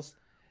the Bills.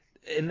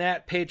 In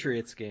that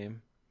Patriots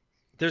game,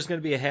 there's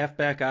going to be a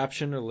halfback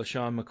option or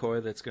LaShawn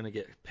McCoy that's going to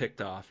get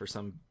picked off or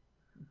some.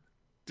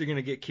 They're going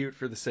to get cute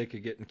for the sake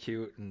of getting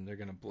cute, and they're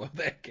going to blow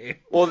that game.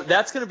 Well,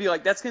 that's going to be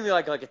like a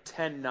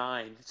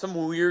 10-9, some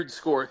weird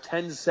score,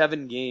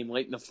 10-7 game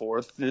late in the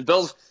fourth.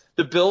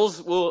 The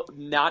Bills will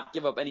not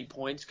give up any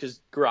points because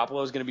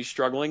Garoppolo is going to be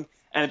struggling,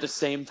 and at the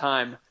same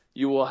time,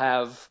 you will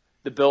have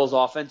the Bills'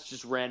 offense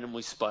just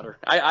randomly sputter.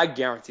 I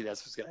guarantee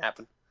that's what's going to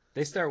happen.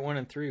 They start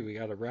 1-3. We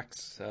got a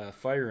Rex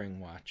firing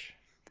watch.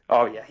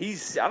 Oh yeah,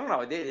 I don't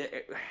know.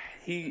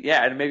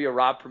 And maybe a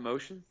Rob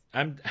promotion.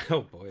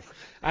 Oh boy,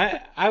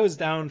 I was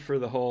down for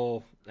the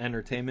whole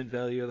entertainment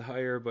value of the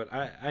hire, but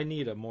I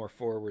need a more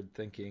forward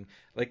thinking.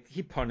 Like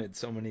he punted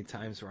so many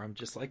times where I'm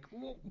just like,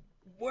 well,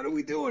 what are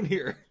we doing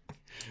here?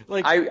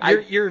 Like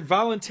you're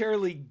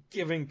voluntarily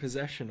giving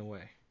possession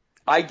away.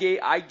 I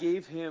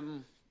gave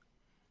him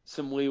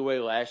some leeway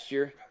last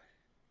year,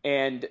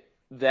 and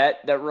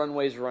that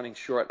runway is running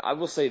short. I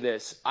will say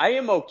this: I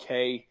am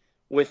okay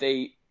with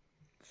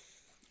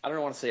I don't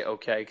want to say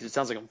okay because it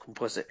sounds like I'm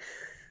complicit.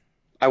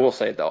 I will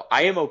say it though.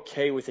 I am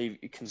okay with a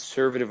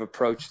conservative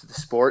approach to the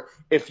sport.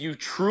 If you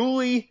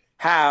truly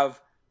have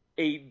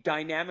a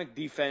dynamic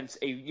defense,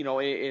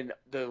 in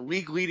the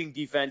league leading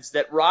defense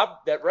that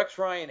Rex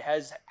Ryan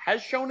has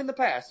shown in the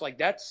past, like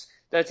that's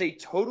a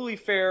totally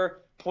fair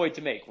point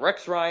to make.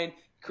 Rex Ryan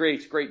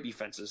creates great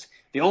defenses.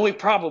 The only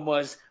problem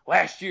was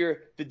last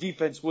year the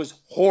defense was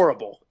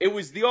horrible.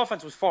 The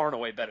offense was far and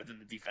away better than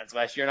the defense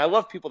last year, and I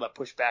love people that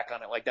push back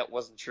on it like that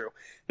wasn't true.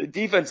 The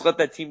defense let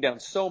that team down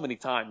so many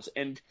times,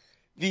 and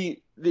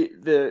the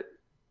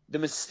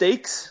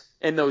mistakes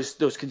and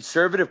those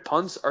conservative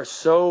punts are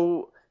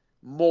so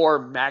more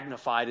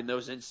magnified in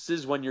those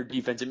instances when your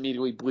defense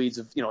immediately bleeds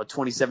a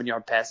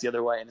 27-yard pass the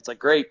other way, and it's like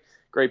great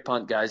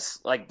punt, guys.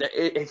 Like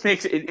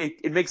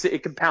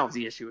it compounds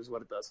the issue is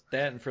what it does.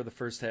 That, and for the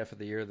first half of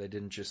the year, they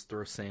didn't just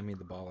throw Sammy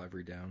the ball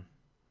every down.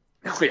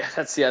 Oh yeah,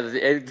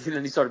 and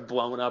then he started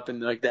blowing up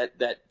and like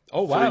that.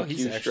 Oh wow,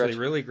 he's actually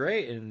really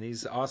great in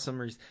these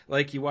awesome.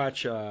 Like you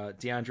watch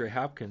DeAndre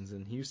Hopkins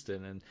in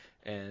Houston,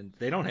 and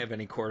they don't have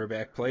any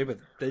quarterback play, but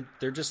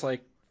they're just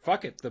like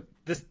fuck it.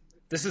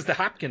 This is the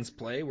Hopkins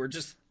play.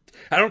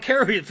 I don't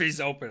care if he's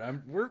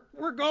open.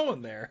 We're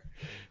going there.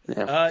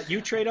 Yeah.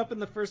 You trade up in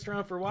the first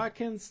round for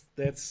Watkins.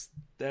 That's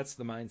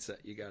the mindset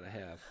you got to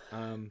have.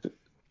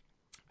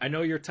 I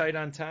know you're tight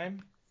on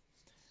time,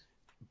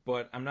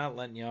 but I'm not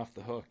letting you off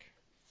the hook.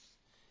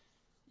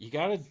 You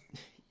gotta,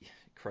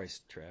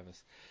 Christ,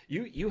 Travis,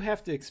 you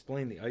have to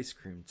explain the ice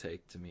cream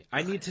take to me.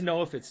 I need to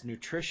know if it's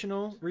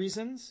nutritional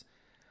reasons,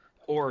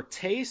 or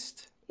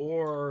taste,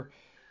 or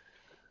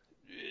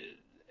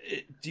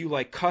do you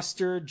like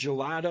custard,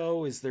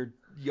 gelato? Is there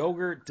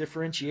yogurt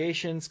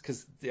differentiations?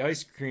 Because the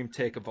ice cream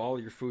take of all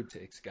your food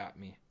takes got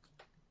me.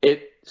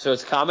 So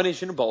it's a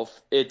combination of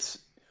both. It's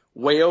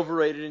way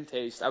overrated in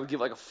taste. I would give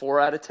like a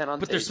 4 out of 10 on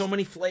taste. But there's so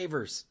many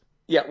flavors.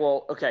 Yeah,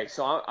 well, okay,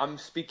 so I'm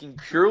speaking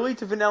purely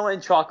to vanilla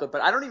and chocolate,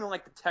 but I don't even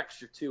like the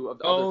texture, too, of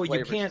the other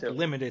flavors, you can't too.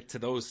 limit it to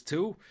those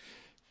two.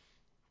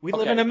 We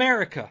live in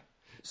America.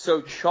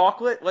 So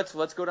chocolate,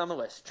 let's go down the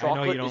list. Chocolate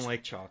I know you don't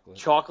like chocolate.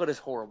 Chocolate is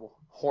horrible.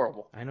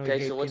 I know.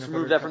 Okay, so let's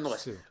remove that from the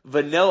list. Too.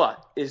 Vanilla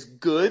is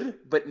good,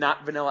 but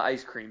not vanilla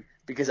ice cream,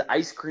 because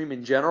ice cream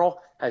in general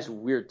has a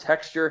weird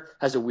texture,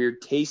 has a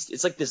weird taste.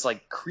 It's like this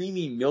like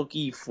creamy,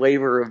 milky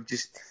flavor of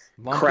just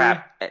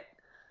crap.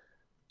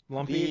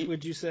 Lumpy,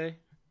 would you say?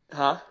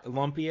 Huh?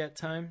 Lumpy at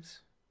times?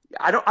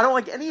 I don't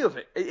like any of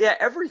it. Yeah,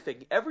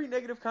 everything. Every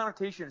negative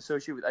connotation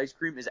associated with ice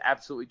cream is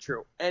absolutely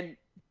true. And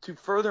to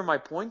further my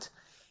point,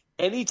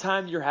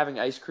 anytime you're having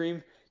ice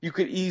cream, you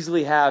could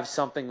easily have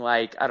something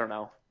like, I don't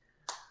know,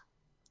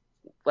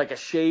 like a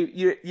shave.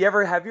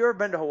 Have you ever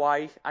been to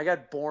Hawaii? I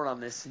got born on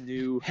this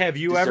new Have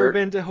you dessert. ever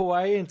been to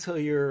Hawaii until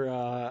you're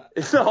no,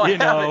 I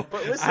haven't,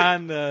 but listen.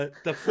 On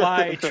the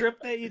fly trip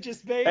that you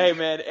just made? Hey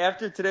man,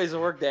 after today's a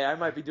work day, I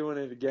might be doing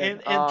it again.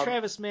 And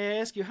Travis, may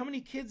I ask you, how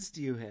many kids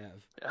do you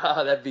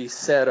have? That'd be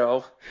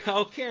zero.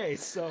 Okay,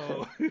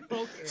 so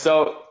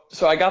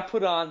So I got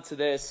put on to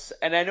this,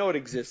 and I know it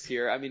exists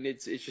here. I mean,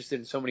 it's just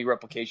in so many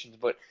replications,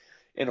 but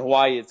in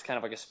Hawaii, it's kind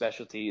of like a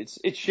specialty.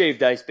 It's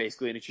shaved ice,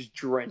 basically, and it's just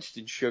drenched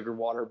in sugar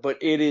water. But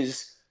it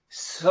is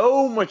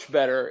so much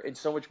better and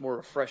so much more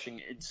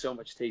refreshing and so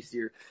much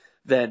tastier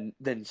than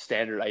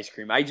standard ice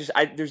cream.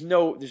 There's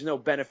no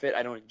benefit.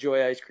 I don't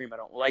enjoy ice cream. I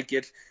don't like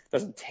it. It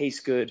doesn't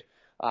taste good.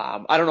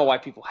 I don't know why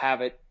people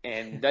have it,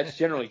 and that's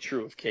generally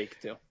true of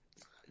cake, too.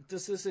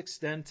 Does this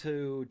extend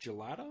to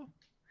gelato?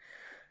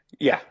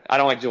 Yeah, I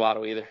don't like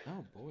gelato either.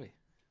 Oh, boy.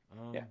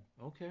 Yeah.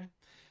 Okay.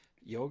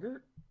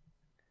 Yogurt?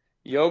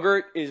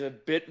 Yogurt is a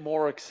bit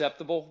more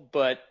acceptable,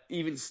 but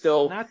even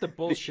still... Not the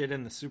bullshit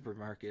in the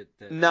supermarket.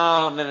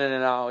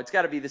 No. It's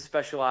got to be the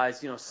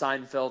specialized,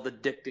 Seinfeld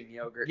addicting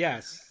yogurt.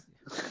 Yes.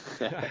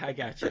 I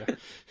got you.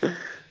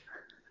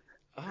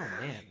 Oh,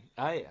 man.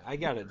 I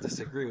got to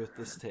disagree with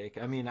this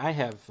take. I mean, I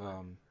have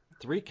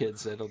 3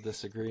 kids that'll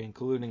disagree,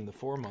 including the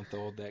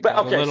 4-month-old that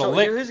got a little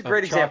lick. Here's a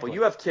great example.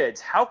 You have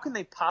kids. How can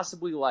they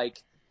possibly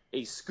like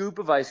a scoop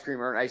of ice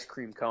cream or an ice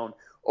cream cone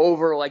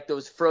over like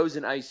those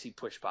frozen icy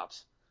push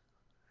pops?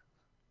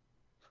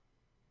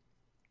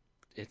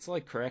 It's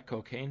like crack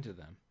cocaine to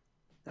them.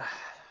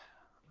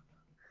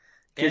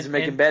 Kids are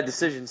making bad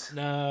decisions.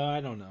 No,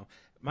 I don't know.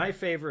 My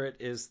favorite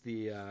is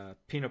the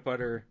peanut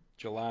butter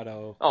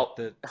gelato with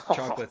the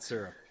chocolate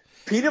syrup.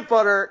 Peanut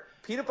butter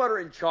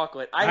and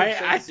chocolate.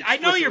 I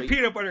know your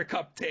peanut butter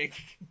cup take.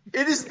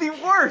 It is the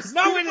worst.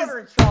 No, peanut butter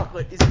and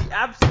chocolate is the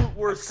absolute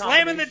worst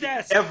slamming the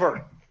desk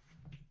ever.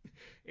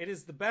 It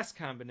is the best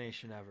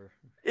combination ever.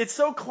 It's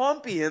so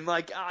clumpy and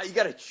like you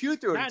got to chew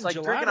through it. It's like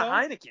drinking a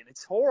Heineken.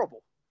 It's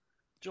horrible.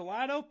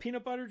 Gelato,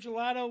 peanut butter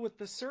gelato with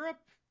the syrup.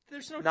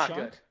 There's no Not chunk.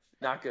 good.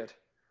 Not good.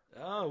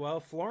 Oh well,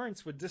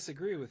 Florence would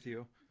disagree with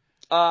you.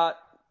 I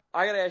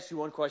gotta ask you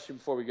one question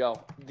before we go.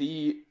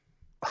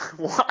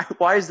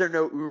 Why is there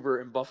no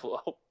Uber in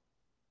Buffalo?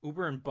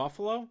 Uber in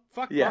Buffalo?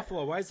 Fuck yeah.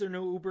 Buffalo. Why is there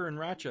no Uber in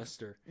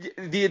Rochester?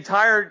 The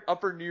entire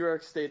upper New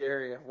York State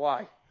area.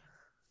 Why?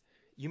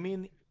 You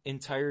mean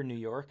entire New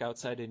York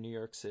outside of New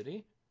York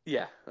City?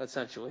 Yeah,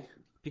 essentially.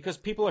 Because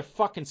people are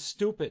fucking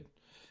stupid.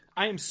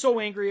 I am so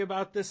angry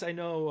about this. I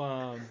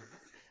know,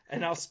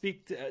 and I'll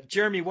speak to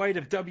Jeremy White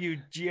of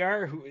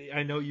WGR, who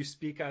I know you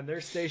speak on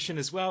their station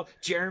as well.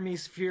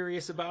 Jeremy's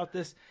furious about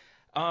this.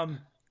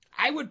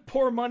 I would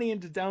pour money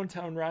into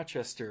downtown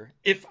Rochester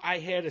if I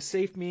had a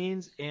safe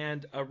means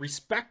and a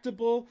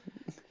respectable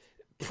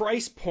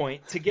price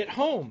point to get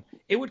home.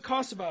 It would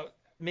cost about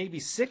maybe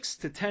 $6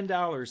 to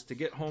 $10 to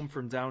get home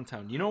from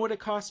downtown. You know what it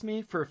cost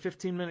me for a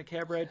 15-minute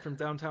cab ride from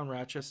downtown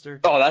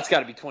Rochester? Oh, that's got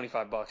to be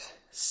 $25.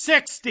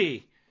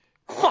 60.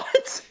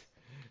 What?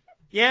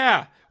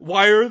 Yeah.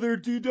 Why are there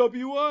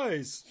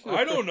DWIs?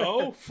 I don't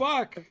know.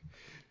 Fuck.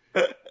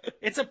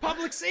 It's a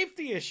public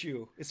safety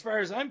issue, as far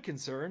as I'm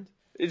concerned.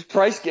 It's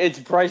price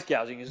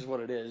gouging is what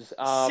it is.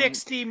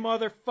 60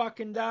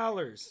 motherfucking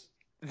dollars.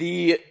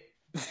 You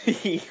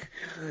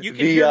can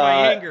hear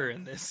my anger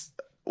in this.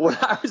 When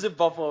I was in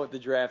Buffalo at the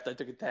draft, I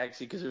took a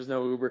taxi because there was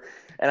no Uber,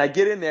 and I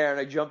get in there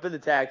and I jump in the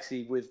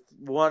taxi with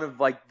one of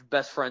like the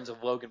best friends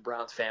of Logan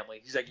Brown's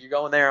family. He's like, "You're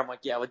going there?" I'm like,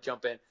 "Yeah, let's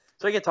jump in."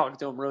 So I get talking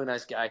to him, really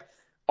nice guy.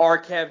 Our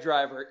cab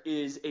driver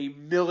is a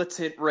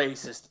militant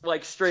racist,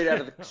 like straight out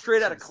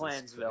of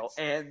Klansville,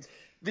 and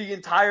the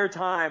entire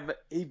time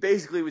he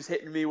basically was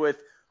hitting me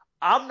with,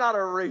 "I'm not a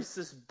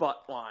racist,"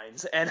 butt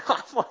lines, and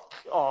I'm like,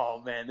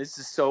 "Oh man, this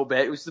is so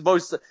bad." It was the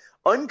most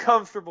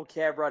uncomfortable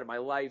cab ride of my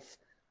life.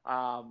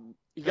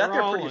 He got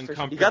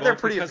there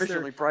pretty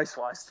efficiently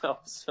price-wise, though.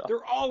 So.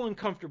 They're all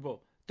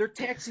uncomfortable. Their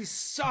taxis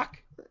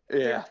suck. Yeah.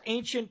 They're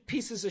ancient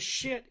pieces of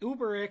shit.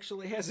 Uber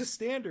actually has a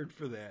standard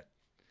for that.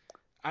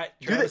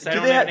 Do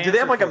they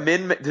have like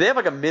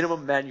a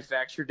minimum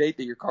manufacture date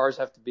that your cars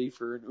have to be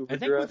for an Uber? I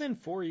think within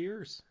 4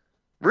 years.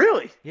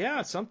 Really?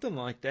 Yeah, something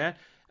like that.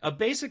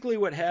 Basically,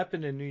 what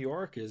happened in New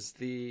York is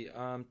the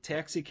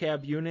taxi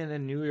cab unit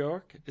in New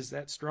York is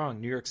that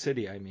strong. New York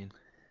City, I mean.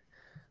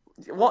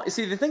 Well,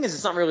 see, the thing is,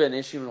 it's not really an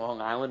issue in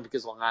Long Island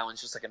because Long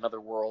Island's just like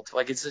another world.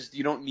 Like, it's just,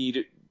 you don't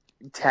need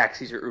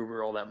taxis or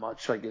Uber all that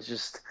much. Like, it's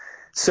just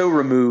so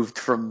removed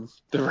from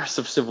the rest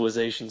of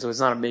civilization, so it's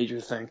not a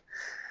major thing.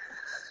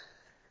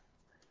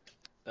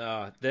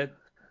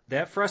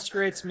 That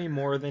frustrates me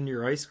more than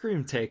your ice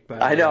cream take, by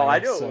the way. I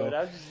know. So.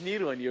 I was just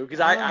needling you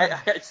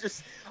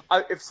because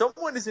if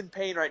someone is in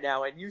pain right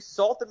now and you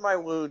salted my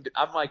wound,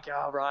 I'm like,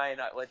 "Oh, Ryan,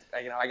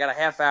 I got a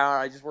half hour.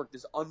 I just worked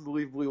this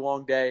unbelievably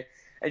long day."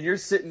 And you're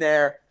sitting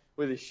there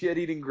with a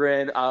shit-eating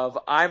grin of,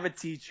 "I'm a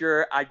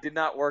teacher. I did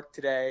not work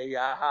today."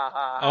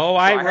 Oh,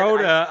 I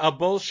wrote a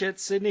bullshit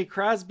Sidney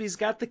Crosby's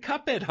got the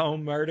cup at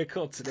home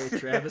article today,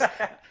 Travis.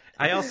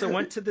 I also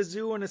went to the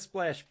zoo and a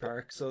splash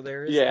park, so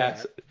there is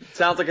that.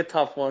 Sounds like a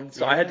tough one,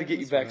 so I had to get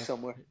you back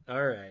somewhere.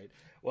 All right.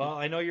 Well,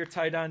 I know you're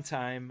tight on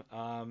time.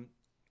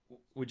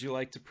 Would you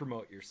like to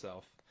promote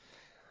yourself?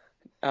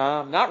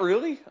 Not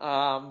really.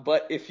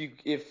 But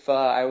if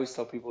I always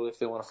tell people if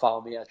they want to follow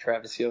me at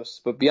Travis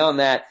Yost. But beyond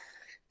that,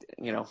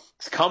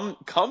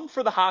 come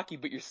for the hockey,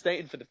 but you're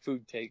staying for the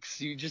food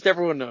takes.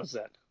 Everyone knows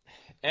that.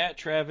 At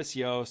Travis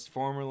Yost,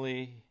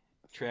 formerly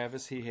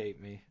Travis He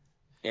Hate Me.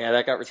 Yeah,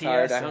 that got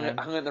retired. TSN.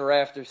 I hung it in the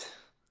rafters.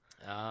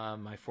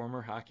 My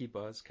former Hockey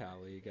Buzz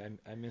colleague.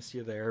 I miss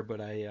you there,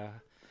 but I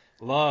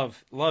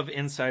love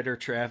Insider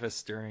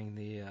Travis during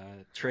the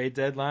trade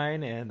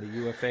deadline and the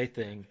UFA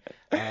thing.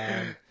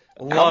 It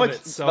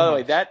so by the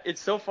much. way,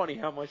 it's so funny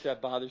how much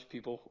that bothers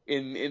people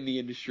in the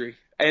industry.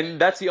 And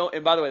by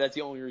the way, that's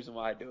the only reason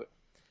why I do it.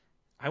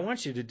 I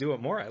want you to do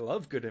it more. I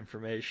love good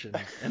information,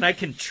 and I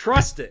can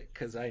trust it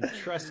because I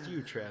trust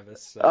you,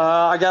 Travis. So.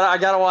 I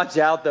gotta watch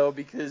out though,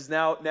 because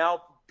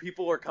now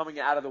people are coming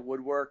out of the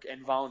woodwork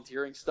and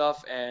volunteering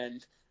stuff,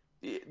 and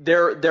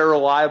they're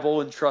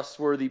reliable and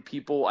trustworthy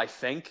people, I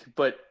think.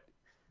 But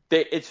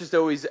it's just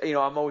always,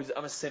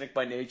 I'm a cynic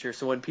by nature.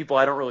 So when people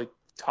I don't really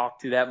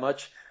talk to that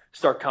much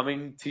start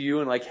coming to you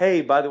and like,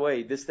 "Hey, by the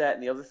way, this, that,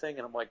 and the other thing,"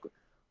 and I'm like,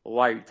 "Well,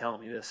 why are you telling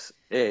me this?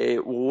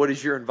 What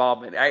is your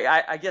involvement?"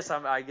 I guess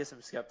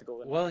I'm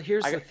skeptical. Well,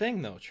 here's the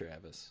thing, though,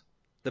 Travis.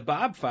 The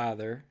Bob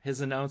Father has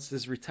announced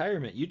his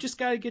retirement. You just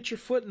got to get your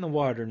foot in the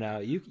water now.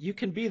 You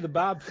can be the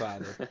Bob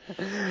Father.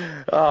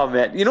 Oh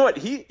man, you know what?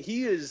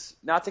 He is,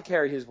 not to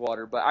carry his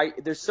water,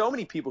 but there's so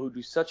many people who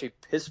do such a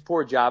piss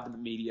poor job in the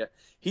media.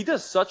 He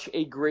does such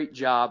a great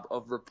job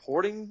of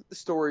reporting the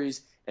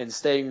stories and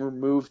staying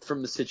removed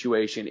from the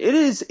situation. It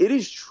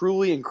is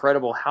truly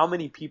incredible how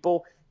many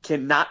people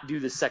cannot do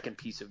the second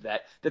piece of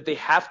that they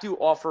have to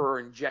offer or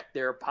inject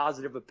their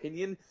positive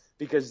opinion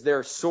because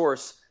their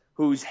source,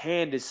 whose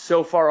hand is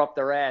so far up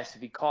their ass,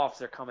 if he coughs,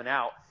 they're coming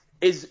out,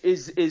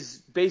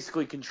 is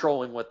basically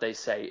controlling what they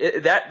say.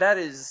 That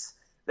is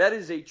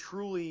a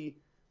truly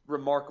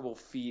remarkable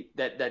feat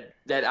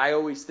that I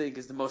always think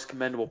is the most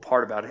commendable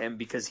part about him,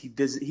 because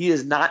he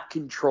is not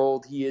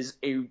controlled. He is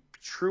a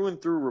true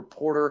and through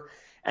reporter,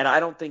 and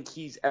I don't think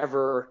he's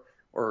ever,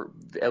 or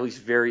at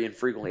least very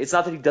infrequently, it's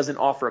not that he doesn't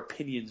offer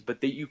opinions, but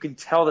that you can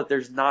tell that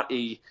there's not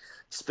a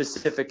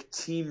specific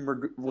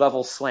team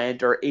level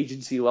slant or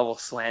agency level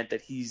slant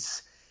that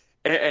he's,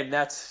 and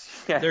that's,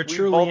 they're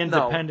truly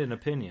independent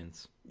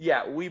opinions.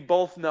 Yeah, we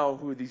both know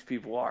who these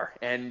people are,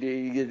 and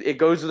it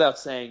goes without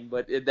saying,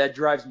 but that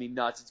drives me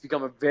nuts. It's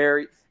become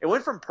it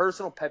went from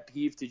personal pet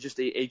peeve to just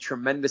a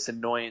tremendous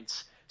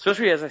annoyance,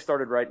 especially as I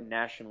started writing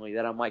nationally,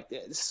 that I'm like,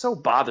 it's so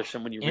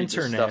bothersome when you read this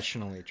stuff.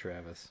 Internationally,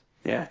 Travis.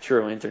 Yeah,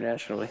 true,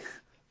 internationally.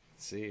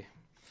 Let's see.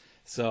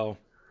 So,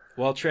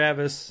 well,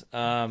 Travis,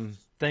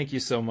 thank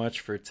you so much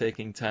for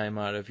taking time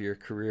out of your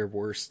career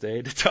worst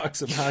day to talk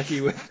some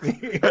hockey with me.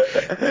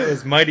 It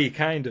was mighty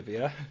kind of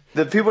you.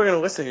 The people are going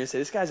to listen and say,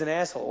 this guy's an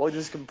asshole. We'll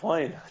just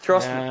complain.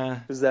 Trust me. It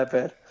was that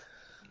bad.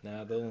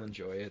 Nah, they'll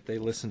enjoy it. They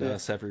listen to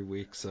us every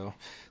week, so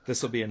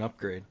this will be an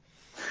upgrade.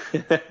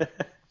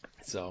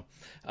 So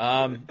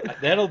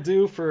that'll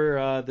do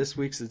for this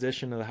week's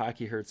edition of the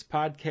Hockey Hurts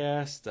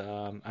podcast.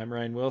 I'm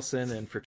Ryan Wilson, and for